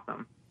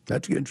awesome.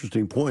 That's an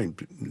interesting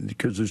point,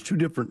 because there's 2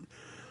 different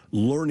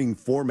learning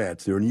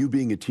formats there. And you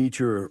being a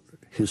teacher,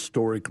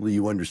 historically,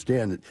 you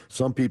understand that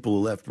some people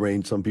are left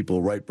brain, some people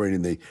are right brain,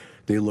 and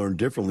they learn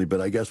differently. But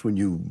I guess when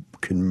you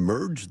can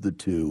merge the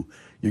 2,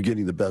 you're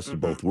getting the best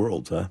of both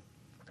worlds, huh?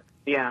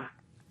 Yeah,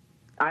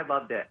 I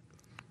loved it.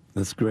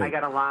 That's great. I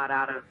got a lot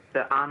out of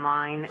the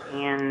online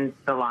and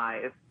the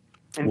live.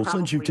 And well,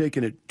 since you've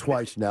taken it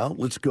twice now,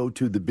 let's go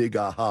to the big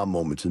aha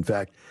moments. In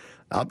fact,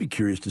 I'll be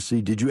curious to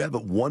see, did you have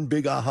one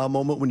big aha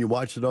moment when you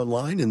watched it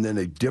online and then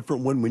a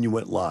different one when you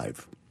went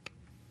live?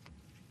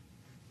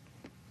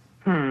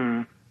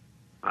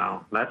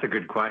 Well, that's a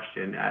good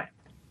question.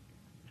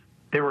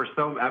 There were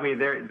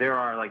there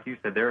are, like you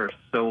said, there are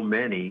so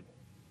many.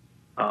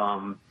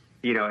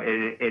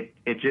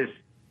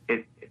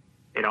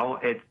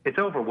 It's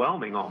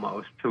overwhelming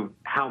almost to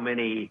how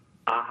many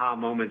aha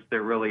moments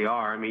there really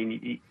are. I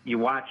mean, you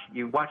watch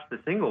the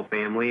single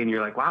family and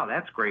you're like, wow,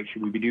 that's great.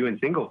 Should we be doing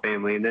single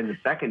family? And then the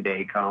second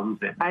day comes.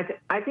 And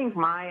I think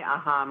my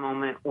aha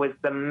moment was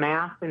the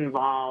math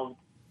involved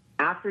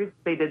after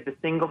they did the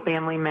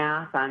single-family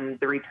math on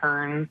the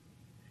returns,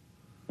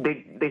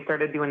 they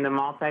started doing the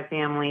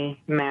multifamily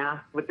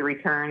math with the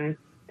returns.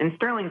 And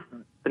Sterling's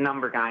the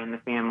number guy in the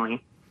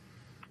family.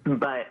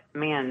 But,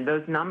 man,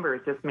 those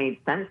numbers just made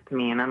sense to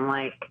me. And I'm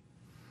like,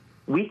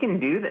 we can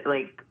do that.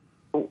 Like,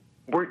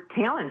 we're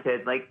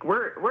talented. Like,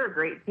 we're a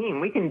great team.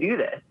 We can do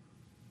this.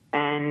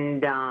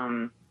 And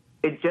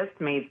it just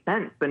made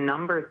sense. The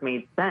numbers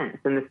made sense,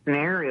 and the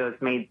scenarios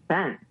made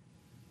sense.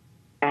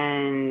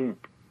 And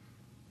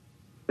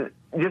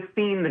just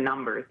seeing the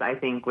numbers, I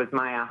think, was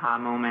my aha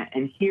moment,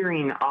 and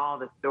hearing all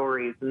the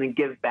stories and the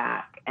give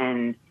back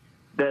and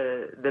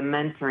the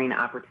mentoring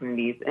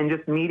opportunities and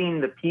just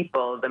meeting the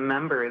people, the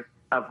members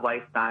of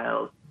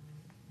Lifestyles,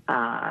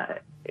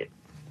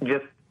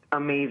 just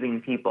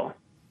amazing people,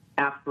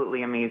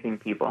 absolutely amazing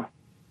people.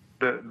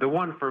 The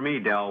one for me,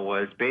 Del,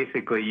 was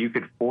basically you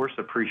could force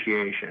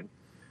appreciation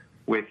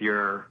with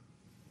your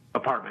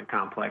apartment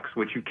complex,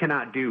 which you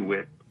cannot do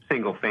with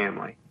single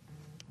family.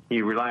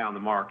 You rely on the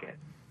market.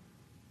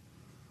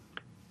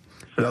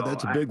 So yeah,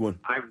 that's a big one.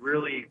 I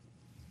really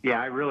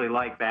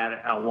like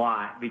that a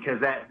lot,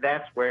 because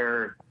that's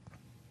where,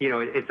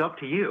 it's up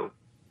to you,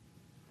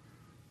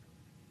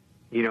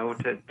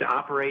 to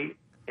operate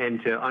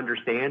and to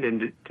understand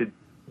and to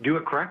do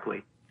it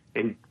correctly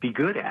and be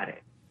good at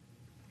it.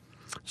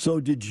 So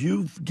did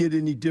you get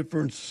any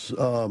difference?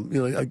 I'll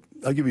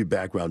give you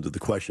background to the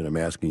question I'm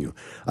asking you.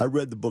 I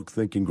read the book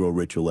Think and Grow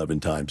Rich 11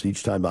 times.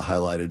 Each time I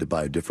highlighted it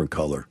by a different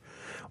color.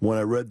 When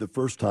I read the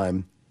first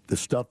time, the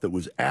stuff that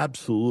was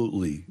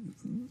absolutely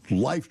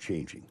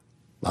life-changing,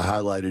 I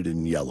highlighted it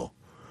in yellow.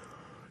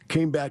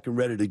 Came back and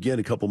read it again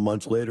a couple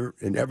months later,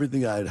 and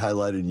everything I had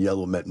highlighted in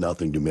yellow meant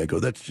nothing to me. I go,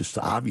 that's just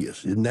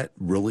obvious. Isn't that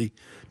really?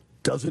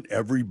 Doesn't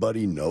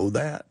everybody know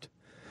that?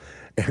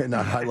 And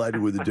I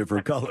highlighted with a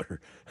different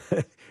color.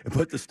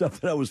 But the stuff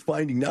that I was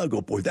finding now, I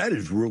go, boy, that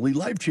is really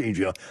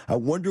life-changing. I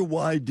wonder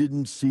why I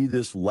didn't see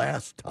this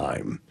last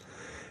time.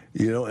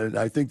 And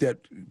I think that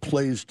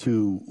plays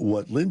to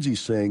what Lindsay's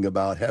saying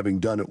about having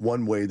done it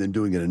one way, then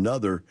doing it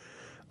another.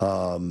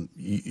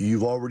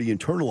 You've already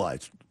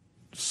internalized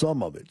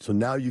some of it, so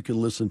now you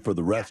can listen for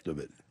the rest of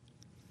it.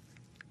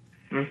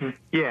 Mm-hmm.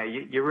 Yeah,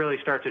 you really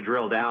start to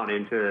drill down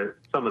into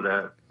some of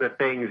the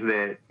things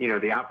that,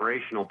 the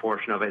operational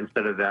portion of it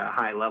instead of the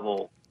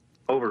high-level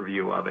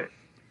overview of it.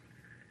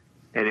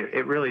 And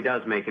it really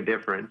does make a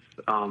difference.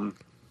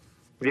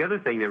 The other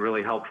thing that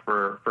really helped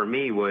for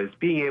me was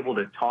being able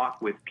to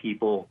talk with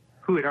people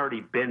who had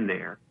already been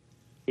there.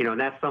 And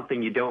that's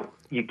something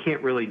you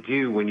can't really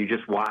do when you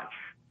just watch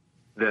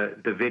the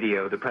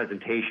video, the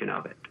presentation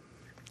of it.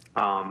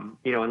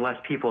 Unless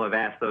people have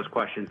asked those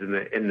questions in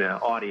the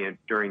audience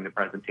during the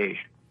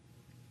presentation.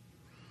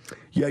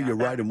 Yeah, you're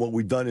right. And what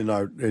we've done in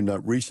our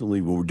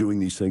recently, when we're doing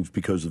these things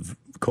because of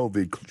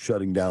COVID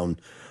shutting down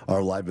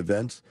our live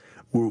events,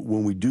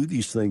 when we do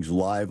these things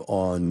live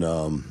on,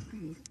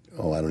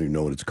 I don't even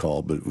know what it's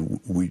called, but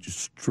we just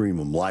stream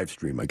them, live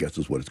stream, I guess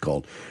is what it's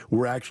called.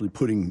 We're actually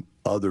putting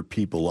other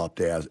people up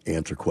to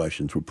answer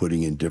questions. We're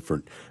putting in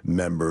different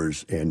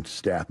members and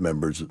staff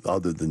members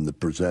other than the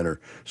presenter,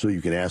 so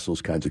you can ask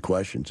those kinds of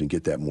questions and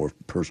get that more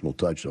personal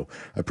touch. So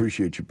I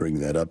appreciate you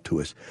bringing that up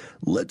to us.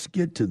 Let's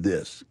get to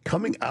this.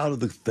 Coming out of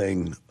the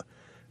thing,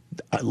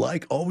 I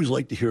always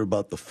like to hear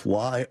about the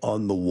fly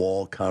on the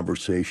wall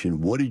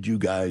conversation. What did you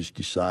guys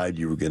decide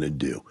you were going to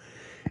do?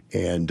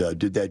 And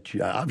did that,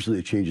 obviously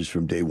it changes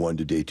from day one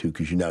to day two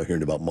because you're now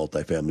hearing about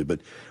multifamily,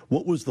 but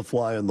what was the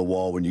fly on the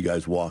wall when you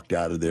guys walked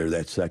out of there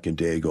that second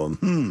day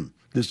going,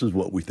 this is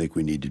what we think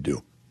we need to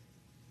do?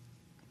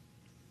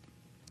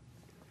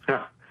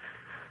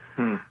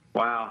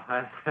 Wow.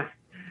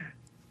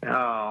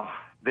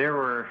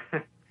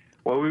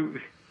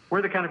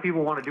 We're the kind of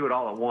people who want to do it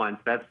all at once.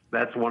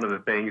 That's one of the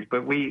things,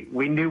 but we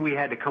knew we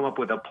had to come up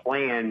with a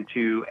plan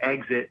to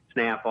exit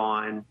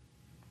Snap-on.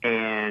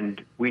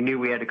 And we knew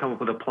we had to come up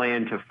with a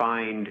plan to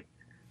find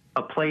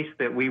a place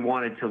that we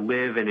wanted to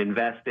live and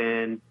invest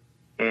in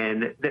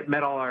and that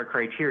met all our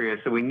criteria.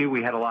 So we knew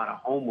we had a lot of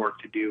homework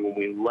to do when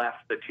we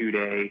left the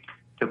 2-day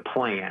to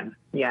plan.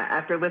 Yeah,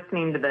 after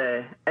listening to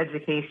the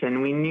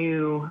education, we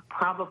knew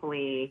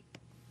probably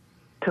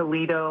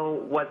Toledo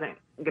wasn't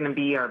going to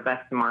be our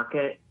best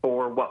market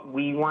for what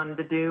we wanted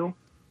to do,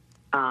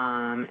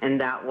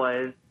 and that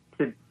was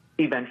to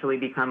eventually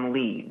become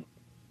Leeds.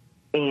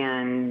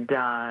 And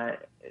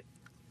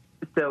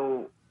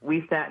so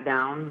we sat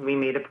down, we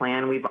made a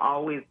plan. We've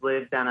always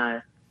lived on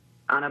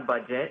a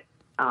budget,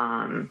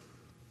 and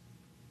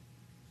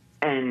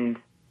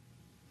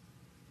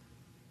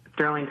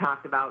Sterling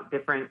talked about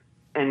different,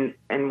 and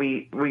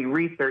we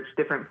researched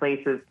different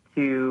places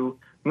to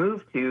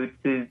move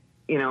to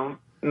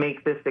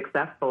make this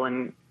successful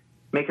and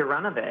make a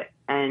run of it.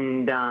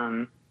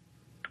 And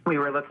we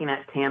were looking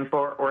at Tampa,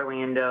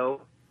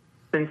 Orlando,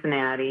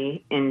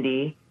 Cincinnati,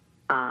 Indy,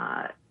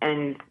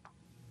 and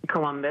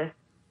Columbus,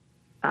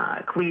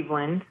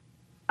 Cleveland.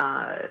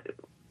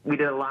 We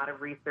did a lot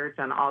of research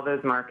on all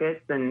those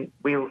markets, and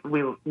we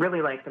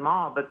really liked them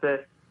all. But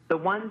the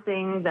one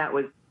thing that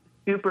was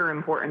super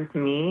important to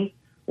me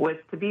was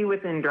to be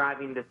within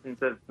driving distance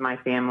of my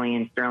family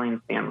and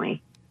Sterling's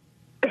family.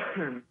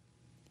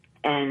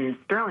 And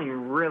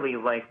Sterling really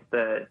liked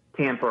the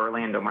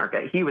Tampa-Orlando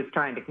market. He was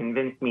trying to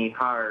convince me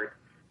hard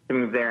to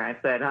move there. I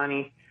said,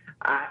 honey,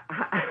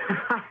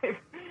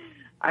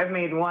 I've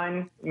made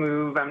one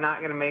move. I'm not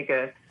going to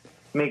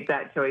make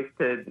that choice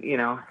to,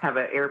 have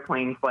an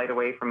airplane flight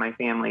away from my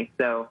family.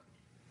 So,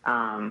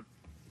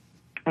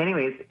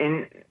 anyways,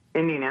 in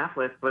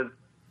Indianapolis was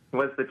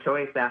the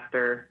choice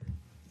after,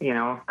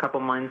 a couple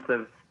months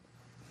of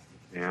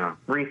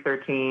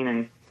researching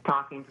and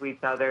talking to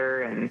each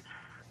other and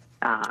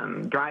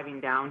driving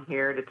down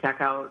here to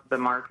check out the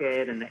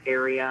market and the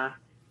area.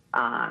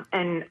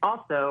 And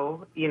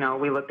also,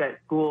 we looked at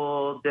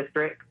school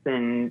districts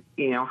and,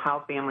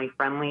 how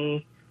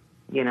family-friendly,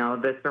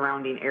 the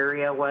surrounding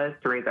area was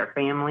to raise our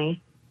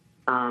family.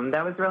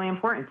 That was really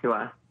important to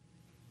us.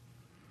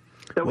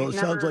 So well, it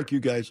sounds like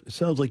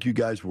you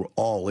guys were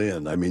all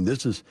in. I mean,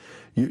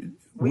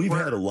 we've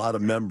had a lot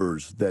of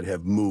members that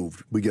have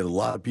moved. We get a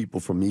lot of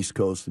people from East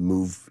Coast to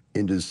move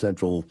into the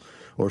Central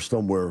or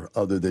somewhere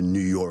other than New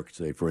York,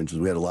 say, for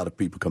instance. We had a lot of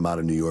people come out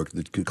of New York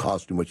that could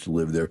cost too much to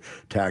live there.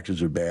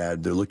 Taxes are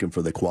bad. They're looking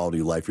for the quality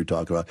of life you're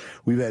talking about.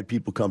 We've had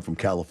people come from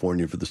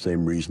California for the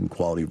same reason.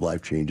 Quality of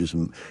life changes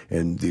and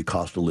the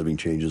cost of living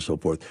changes and so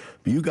forth.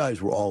 But you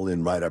guys were all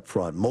in right up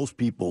front. Most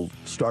people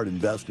start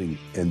investing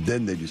and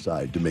then they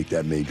decide to make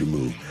that major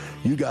move.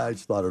 You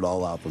guys thought it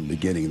all out from the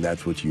beginning, and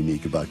that's what's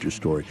unique about your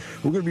story.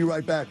 We're going to be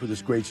right back with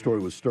this great story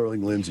with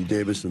Sterling Lindsay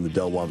Davis and the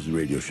Del Walmsley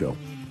Radio Show.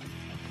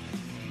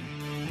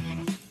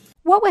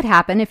 What would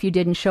happen if you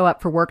didn't show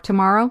up for work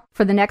tomorrow?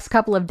 For the next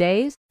couple of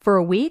days? For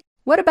a week?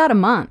 What about a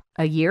month?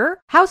 A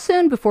year? How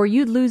soon before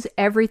you'd lose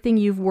everything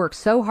you've worked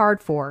so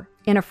hard for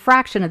in a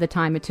fraction of the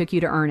time it took you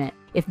to earn it?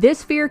 If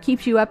this fear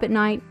keeps you up at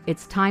night,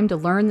 it's time to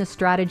learn the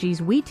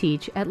strategies we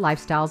teach at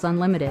Lifestyles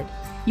Unlimited.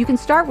 You can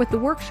start with the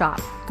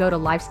workshop. Go to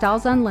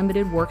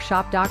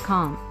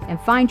lifestylesunlimitedworkshop.com and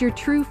find your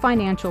true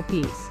financial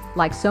peace.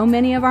 Like so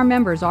many of our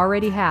members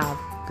already have,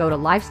 go to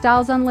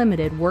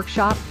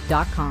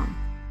lifestylesunlimitedworkshop.com.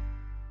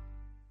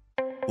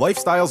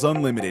 Lifestyles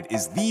Unlimited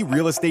is the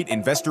real estate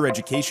investor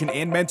education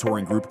and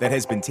mentoring group that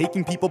has been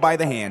taking people by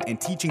the hand and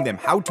teaching them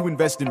how to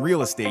invest in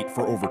real estate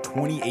for over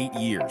 28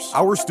 years.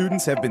 Our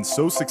students have been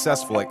so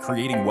successful at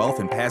creating wealth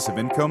and passive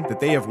income that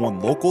they have won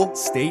local,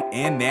 state,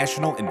 and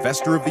national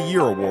Investor of the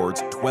Year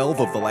awards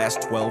 12 of the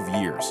last 12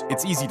 years.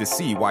 It's easy to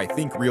see why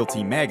Think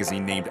Realty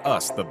magazine named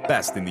us the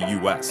best in the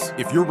U.S.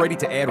 If you're ready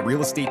to add real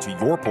estate to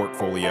your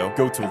portfolio,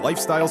 go to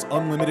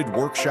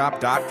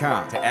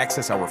lifestylesunlimitedworkshop.com to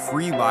access our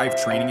free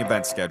live training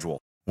event schedule.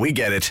 We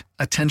get it.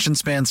 Attention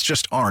spans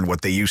just aren't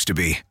what they used to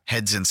be.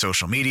 Heads in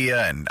social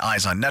media and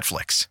eyes on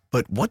Netflix.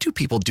 But what do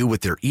people do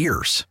with their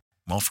ears?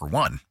 Well, for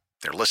one,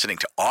 they're listening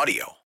to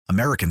audio.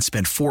 Americans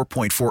spend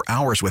 4.4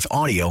 hours with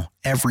audio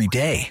every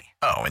day.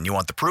 Oh, and you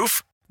want the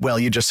proof? Well,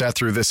 you just sat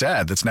through this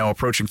ad that's now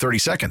approaching 30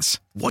 seconds.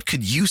 What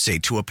could you say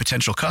to a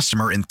potential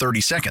customer in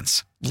 30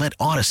 seconds? Let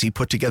Odyssey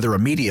put together a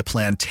media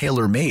plan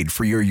tailor-made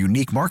for your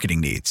unique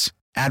marketing needs.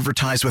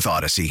 Advertise with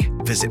Odyssey.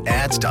 Visit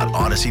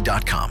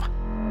ads.odyssey.com.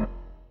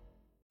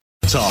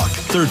 Talk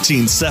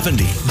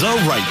 1370,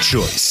 the right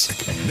choice.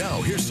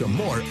 Now here's some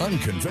more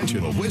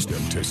unconventional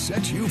wisdom to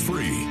set you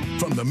free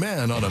from the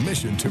man on a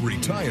mission to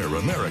retire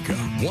America,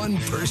 one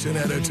person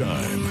at a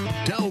time,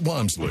 Del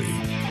Walmsley.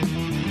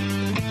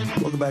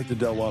 Welcome back to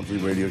Del Walmsley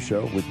Radio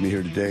Show. With me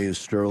here today is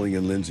Sterling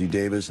and Lindsay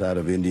Davis out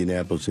of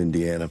Indianapolis,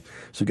 Indiana.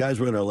 So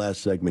guys, we're in our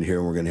last segment here,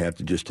 and we're going to have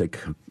to just take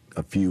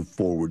a few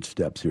forward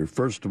steps here.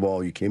 First of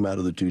all, you came out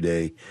of the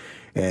 2-day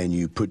and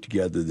you put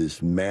together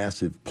this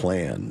massive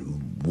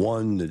plan,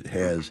 one that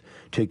has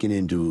taken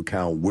into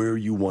account where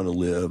you want to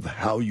live,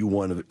 how you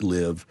want to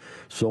live,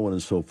 so on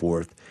and so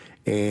forth.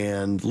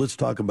 And let's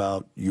talk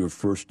about your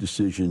first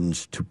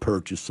decisions to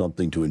purchase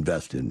something to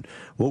invest in.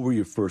 What were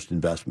your first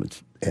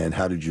investments, and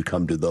how did you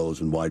come to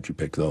those, and why did you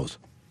pick those?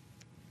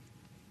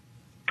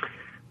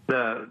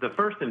 The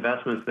first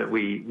investments that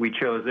we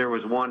chose, there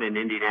was one in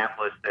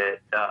Indianapolis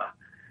that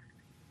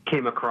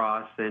came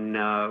across,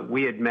 and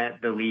we had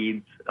met the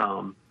leads,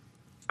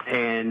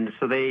 and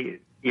so we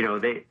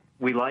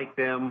liked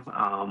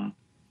them.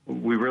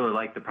 We really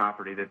liked the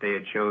property that they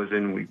had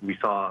chosen. We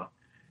saw,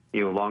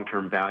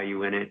 long-term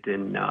value in it,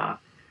 and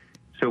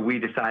so we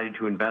decided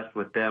to invest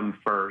with them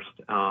first.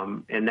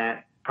 And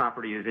that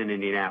property is in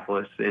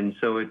Indianapolis, and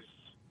so it's,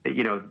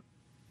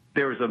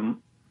 there was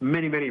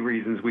many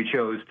reasons we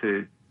chose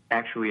to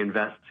actually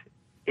invest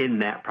in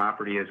that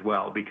property as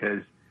well,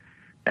 because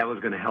that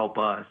was going to help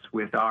us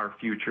with our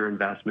future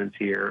investments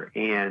here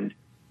and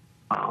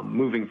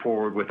moving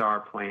forward with our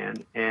plan.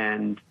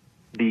 And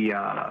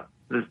the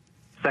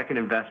second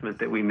investment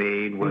that we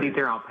made was... These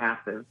are all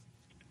passive.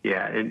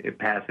 Yeah, and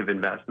passive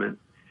investments.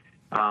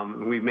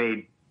 We've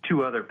made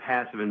 2 other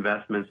passive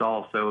investments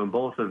also, and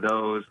both of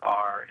those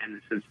are in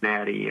the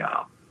Cincinnati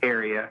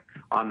area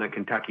on the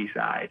Kentucky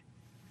side.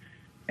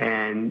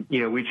 And,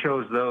 we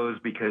chose those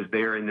because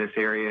they're in this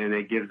area, and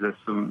it gives us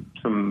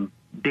some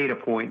data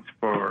points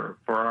for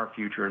our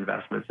future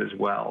investments as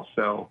well.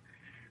 So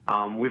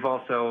We've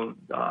also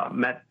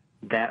met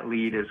that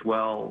lead as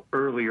well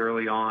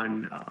early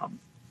on.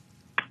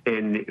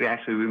 And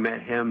actually, we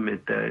met him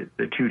at the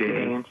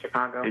 2-day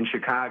in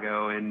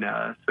Chicago, and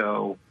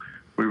so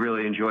we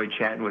really enjoyed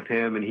chatting with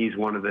him. And he's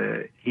one of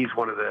the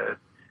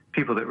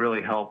people that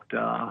really helped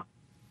us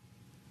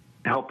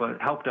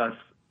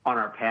on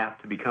our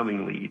path to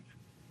becoming leads.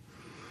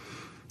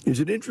 Is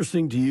it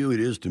interesting to you? It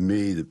is to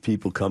me that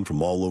people come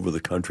from all over the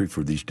country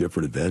for these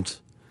different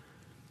events.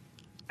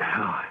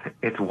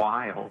 It's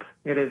wild.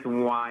 It is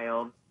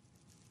wild,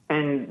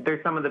 and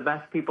they're some of the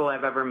best people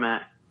I've ever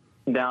met.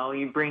 Del,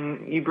 you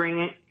bring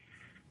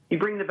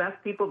the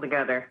best people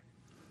together.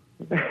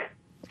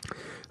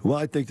 Well,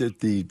 I think that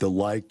the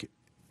like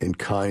and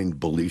kind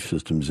belief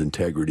systems,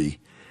 integrity,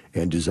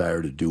 and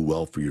desire to do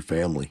well for your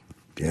family.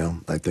 Yeah,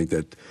 I think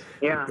that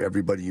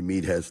everybody you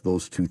meet has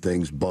those two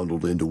things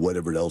bundled into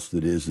whatever else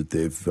it is that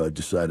they've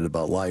decided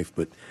about life.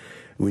 But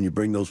when you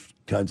bring those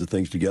kinds of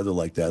things together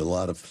like that, a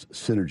lot of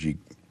synergy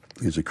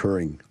is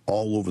occurring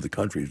all over the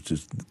country. It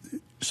just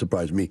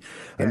surprised me.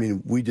 I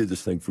mean, we did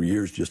this thing for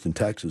years just in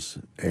Texas,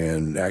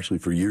 and actually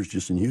for years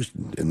just in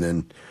Houston, and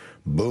then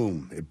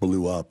boom, it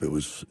blew up.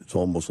 It's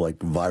almost like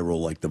viral,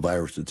 like the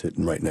virus that's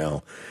hitting right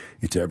now.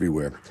 It's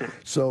everywhere.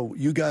 So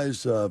you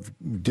guys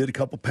did a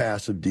couple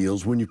passive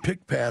deals. When you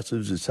picked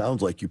passives, it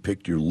sounds like you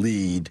picked your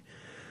lead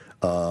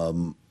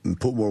and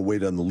put more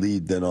weight on the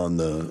lead than on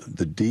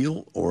the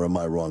deal, or am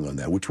I wrong on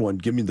that? Which one?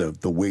 Give me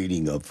the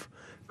weighting of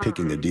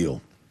picking a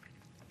deal.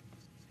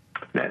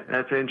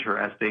 That's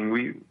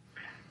interesting.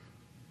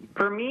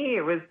 For me,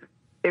 it was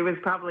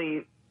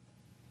probably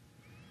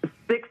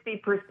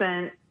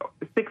 60%,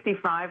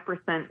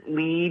 65%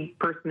 lead,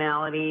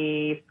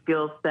 personality,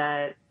 skill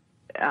set,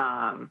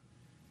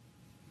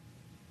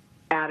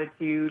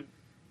 attitude,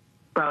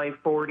 probably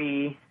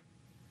 40,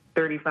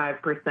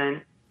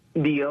 35%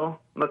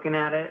 deal, looking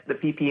at it, the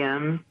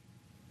PPM.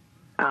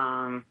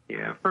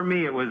 For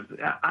me, it was,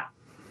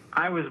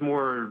 I was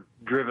more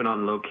driven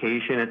on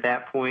location at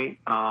that point,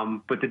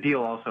 but the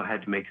deal also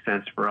had to make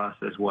sense for us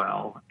as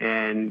well.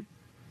 And,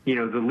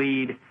 the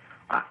lead,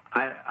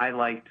 I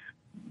liked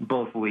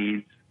both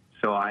leads,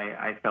 so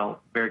I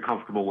felt very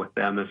comfortable with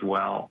them as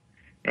well.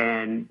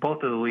 And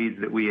both of the leads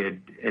that we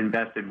had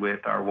invested with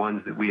are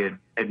ones that we had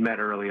met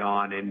early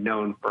on and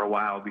known for a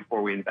while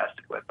before we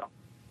invested with them.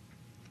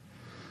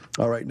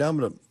 All right, now I'm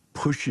going to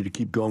push you to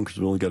keep going because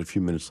we've only got a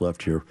few minutes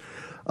left here.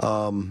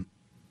 You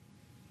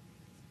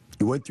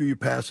went through your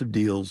passive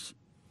deals,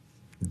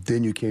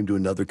 then you came to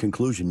another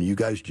conclusion. You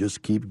guys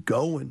just keep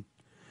going.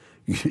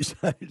 You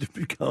decided to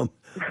become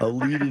a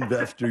lead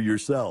investor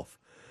yourself.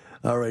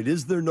 All right,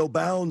 is there no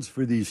bounds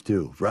for these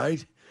two,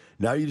 right?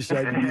 Now you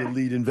decided to be a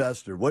lead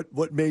investor.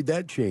 What made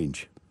that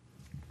change?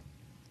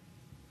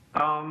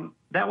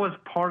 That was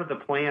part of the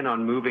plan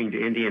on moving to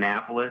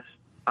Indianapolis.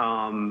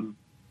 And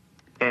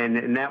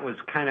that was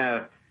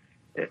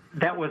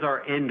that was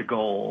our end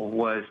goal,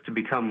 was to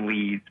become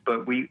leads.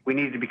 But we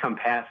needed to become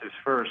passives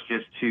first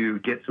just to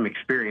get some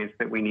experience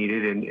that we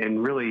needed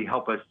and really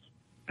help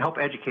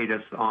educate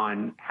us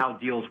on how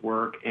deals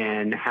work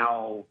and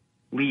how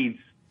leads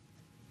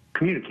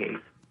communicate.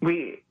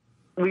 We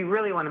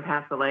really want to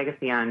pass the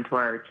legacy on to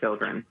our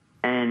children,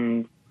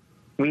 and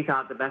we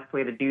thought the best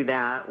way to do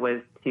that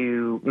was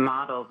to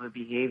model the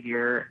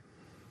behavior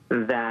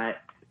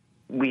that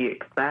we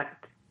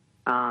expect,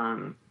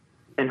 and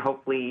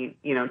hopefully,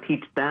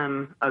 teach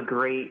them a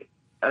great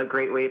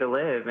way to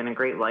live and a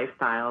great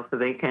lifestyle, so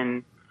they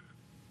can,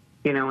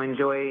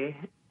 enjoy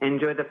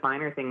the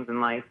finer things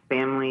in life: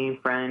 family,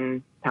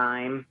 friends,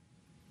 time.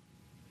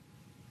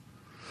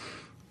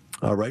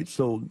 All right,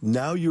 so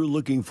now you're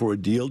looking for a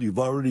deal. You're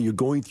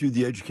going through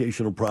the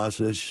educational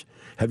process.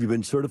 Have you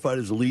been certified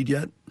as a lead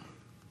yet?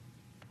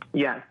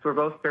 Yes, we're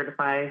both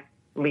certified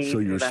leads. So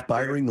you're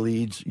aspiring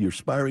leads.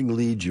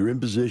 You're in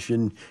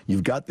position.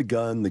 You've got the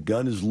gun. The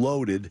gun is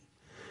loaded.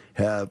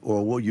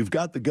 You've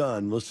got the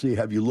gun. Let's see.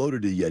 Have you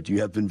loaded it yet? Do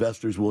you have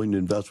investors willing to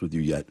invest with you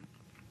yet?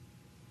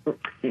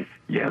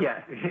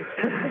 Yes.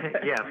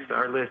 Yes,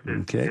 our list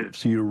is. Okay,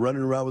 so you're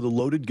running around with a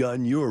loaded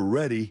gun. You are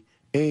ready.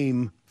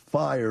 Aim.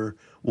 Fire.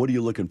 What are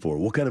you looking for?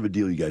 What kind of a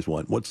deal you guys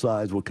want? What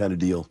size? What kind of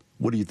deal?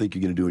 What do you think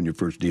you're going to do in your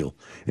first deal?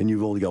 And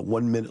you've only got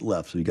 1 minute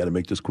left, so you got to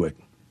make this quick.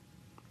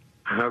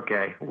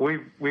 Okay.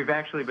 We've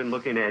actually been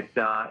looking at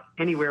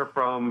anywhere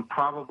from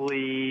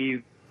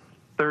probably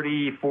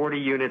 30, 40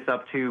 units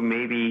up to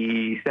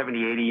maybe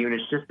 70, 80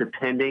 units, just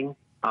depending.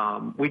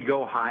 We'd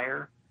go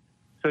higher.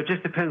 So it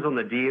just depends on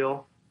the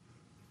deal,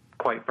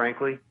 quite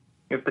frankly.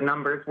 If the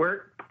numbers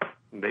work,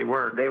 they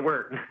work. They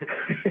work.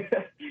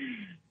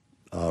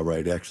 All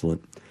right,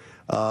 excellent.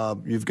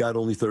 You've got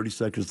only 30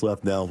 seconds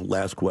left now.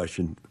 Last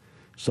question.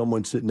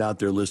 Someone sitting out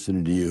there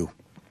listening to you.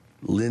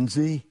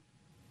 Lindsay,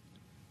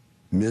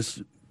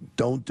 Miss,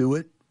 don't do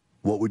it.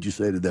 What would you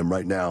say to them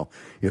right now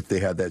if they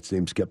had that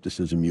same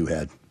skepticism you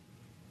had?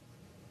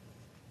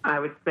 I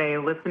would say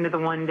listen to the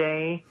one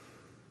day,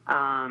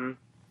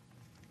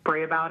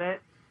 pray about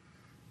it.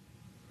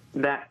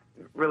 That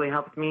really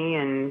helped me,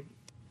 and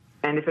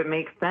if it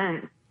makes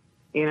sense,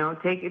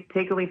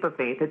 take a leap of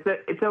faith.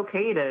 It's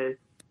okay to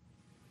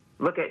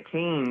look at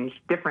change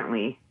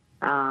differently.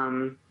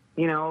 Lifestyles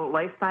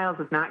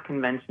is not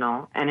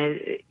conventional,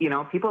 and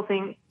people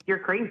think you're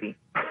crazy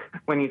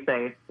when you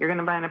say you're going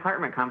to buy an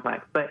apartment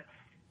complex, but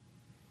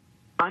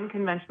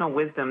unconventional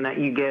wisdom that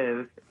you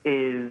give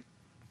is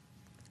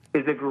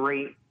a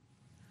great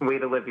way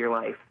to live your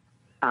life.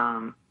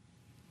 So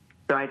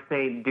I'd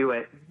say do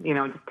it.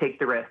 Just take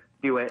the risk.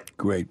 Do it.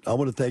 Great. I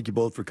want to thank you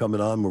both for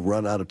coming on. We'll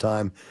run out of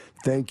time.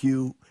 Thank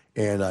you,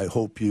 and I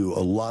hope you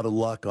a lot of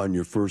luck on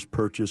your first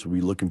purchase. We'll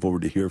be looking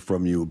forward to hear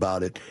from you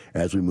about it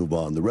as we move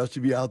on. The rest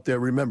of you out there,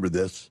 remember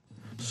this.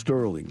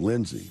 Sterling,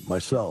 Lindsay,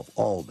 myself,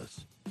 all of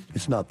us.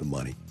 It's not the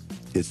money.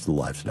 It's the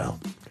lifestyle.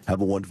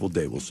 Have a wonderful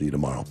day. We'll see you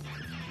tomorrow.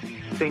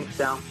 Thanks,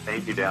 Del.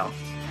 Thank you, Del.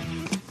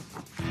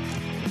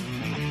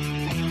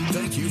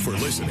 Thank you for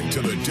listening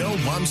to the Del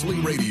Walmsley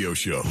Radio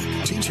Show,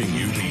 teaching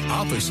you the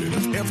opposite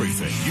of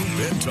everything you've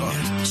been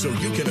taught so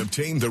you can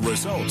obtain the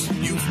results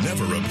you've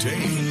never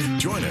obtained.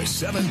 Join us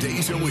 7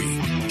 days a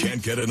week.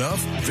 Can't get enough?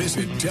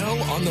 Visit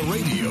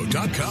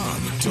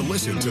DelOnTheRadio.com to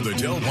listen to the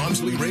Del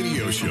Walmsley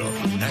Radio Show,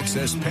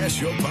 access past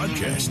show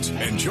podcasts,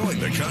 and join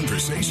the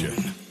conversation.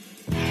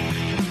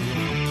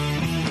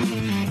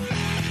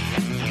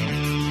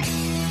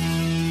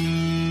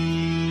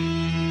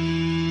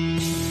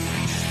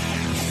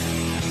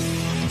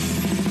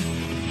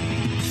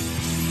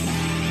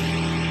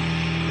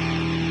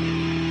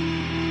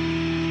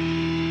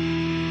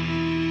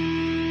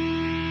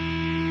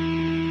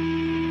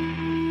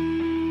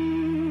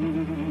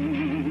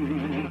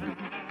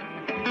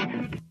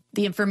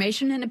 The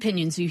information and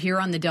opinions you hear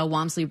on the Del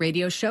Walmsley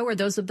Radio Show are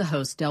those of the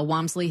host, Del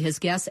Walmsley, his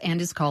guests, and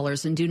his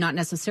callers, and do not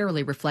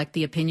necessarily reflect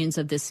the opinions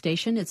of this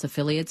station, its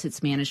affiliates,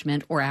 its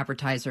management, or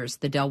advertisers.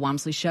 The Del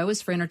Walmsley Show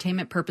is for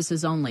entertainment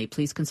purposes only.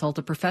 Please consult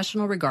a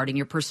professional regarding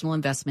your personal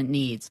investment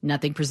needs.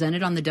 Nothing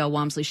presented on the Del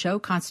Walmsley Show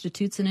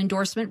constitutes an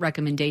endorsement,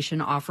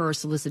 recommendation, offer, or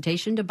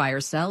solicitation to buy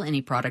or sell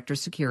any product or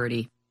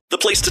security. The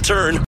place to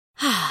turn.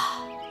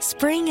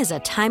 Spring is a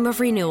time of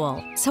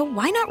renewal, so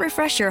why not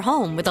refresh your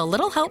home with a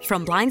little help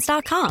from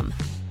Blinds.com?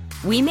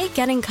 We make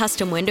getting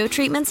custom window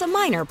treatments a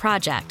minor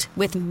project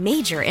with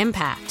major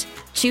impact.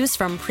 Choose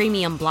from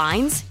premium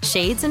blinds,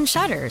 shades, and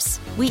shutters.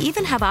 We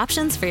even have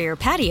options for your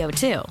patio,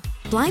 too.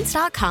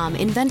 Blinds.com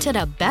invented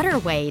a better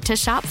way to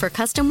shop for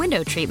custom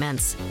window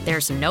treatments.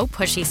 There's no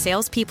pushy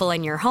salespeople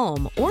in your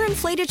home or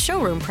inflated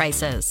showroom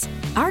prices.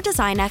 Our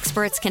design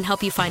experts can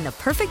help you find the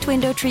perfect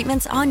window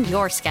treatments on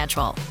your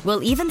schedule.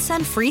 We'll even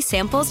send free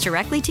samples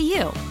directly to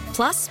you.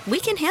 Plus, we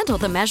can handle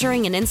the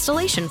measuring and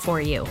installation for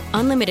you.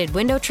 Unlimited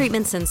window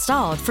treatments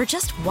installed for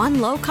just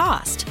one low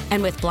cost.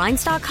 And with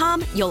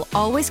Blinds.com, you'll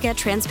always get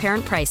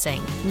transparent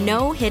pricing.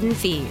 No hidden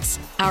fees.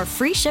 Our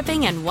free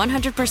shipping and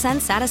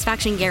 100%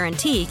 satisfaction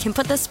guarantee can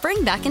put the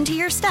spring back into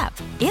your step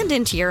and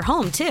into your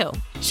home, too.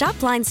 Shop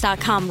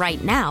Blinds.com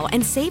right now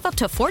and save up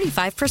to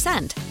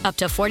 45%. Up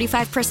to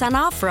 45%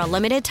 off for a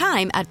limited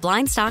time at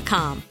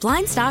Blinds.com.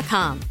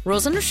 Blinds.com.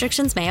 Rules and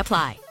restrictions may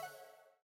apply.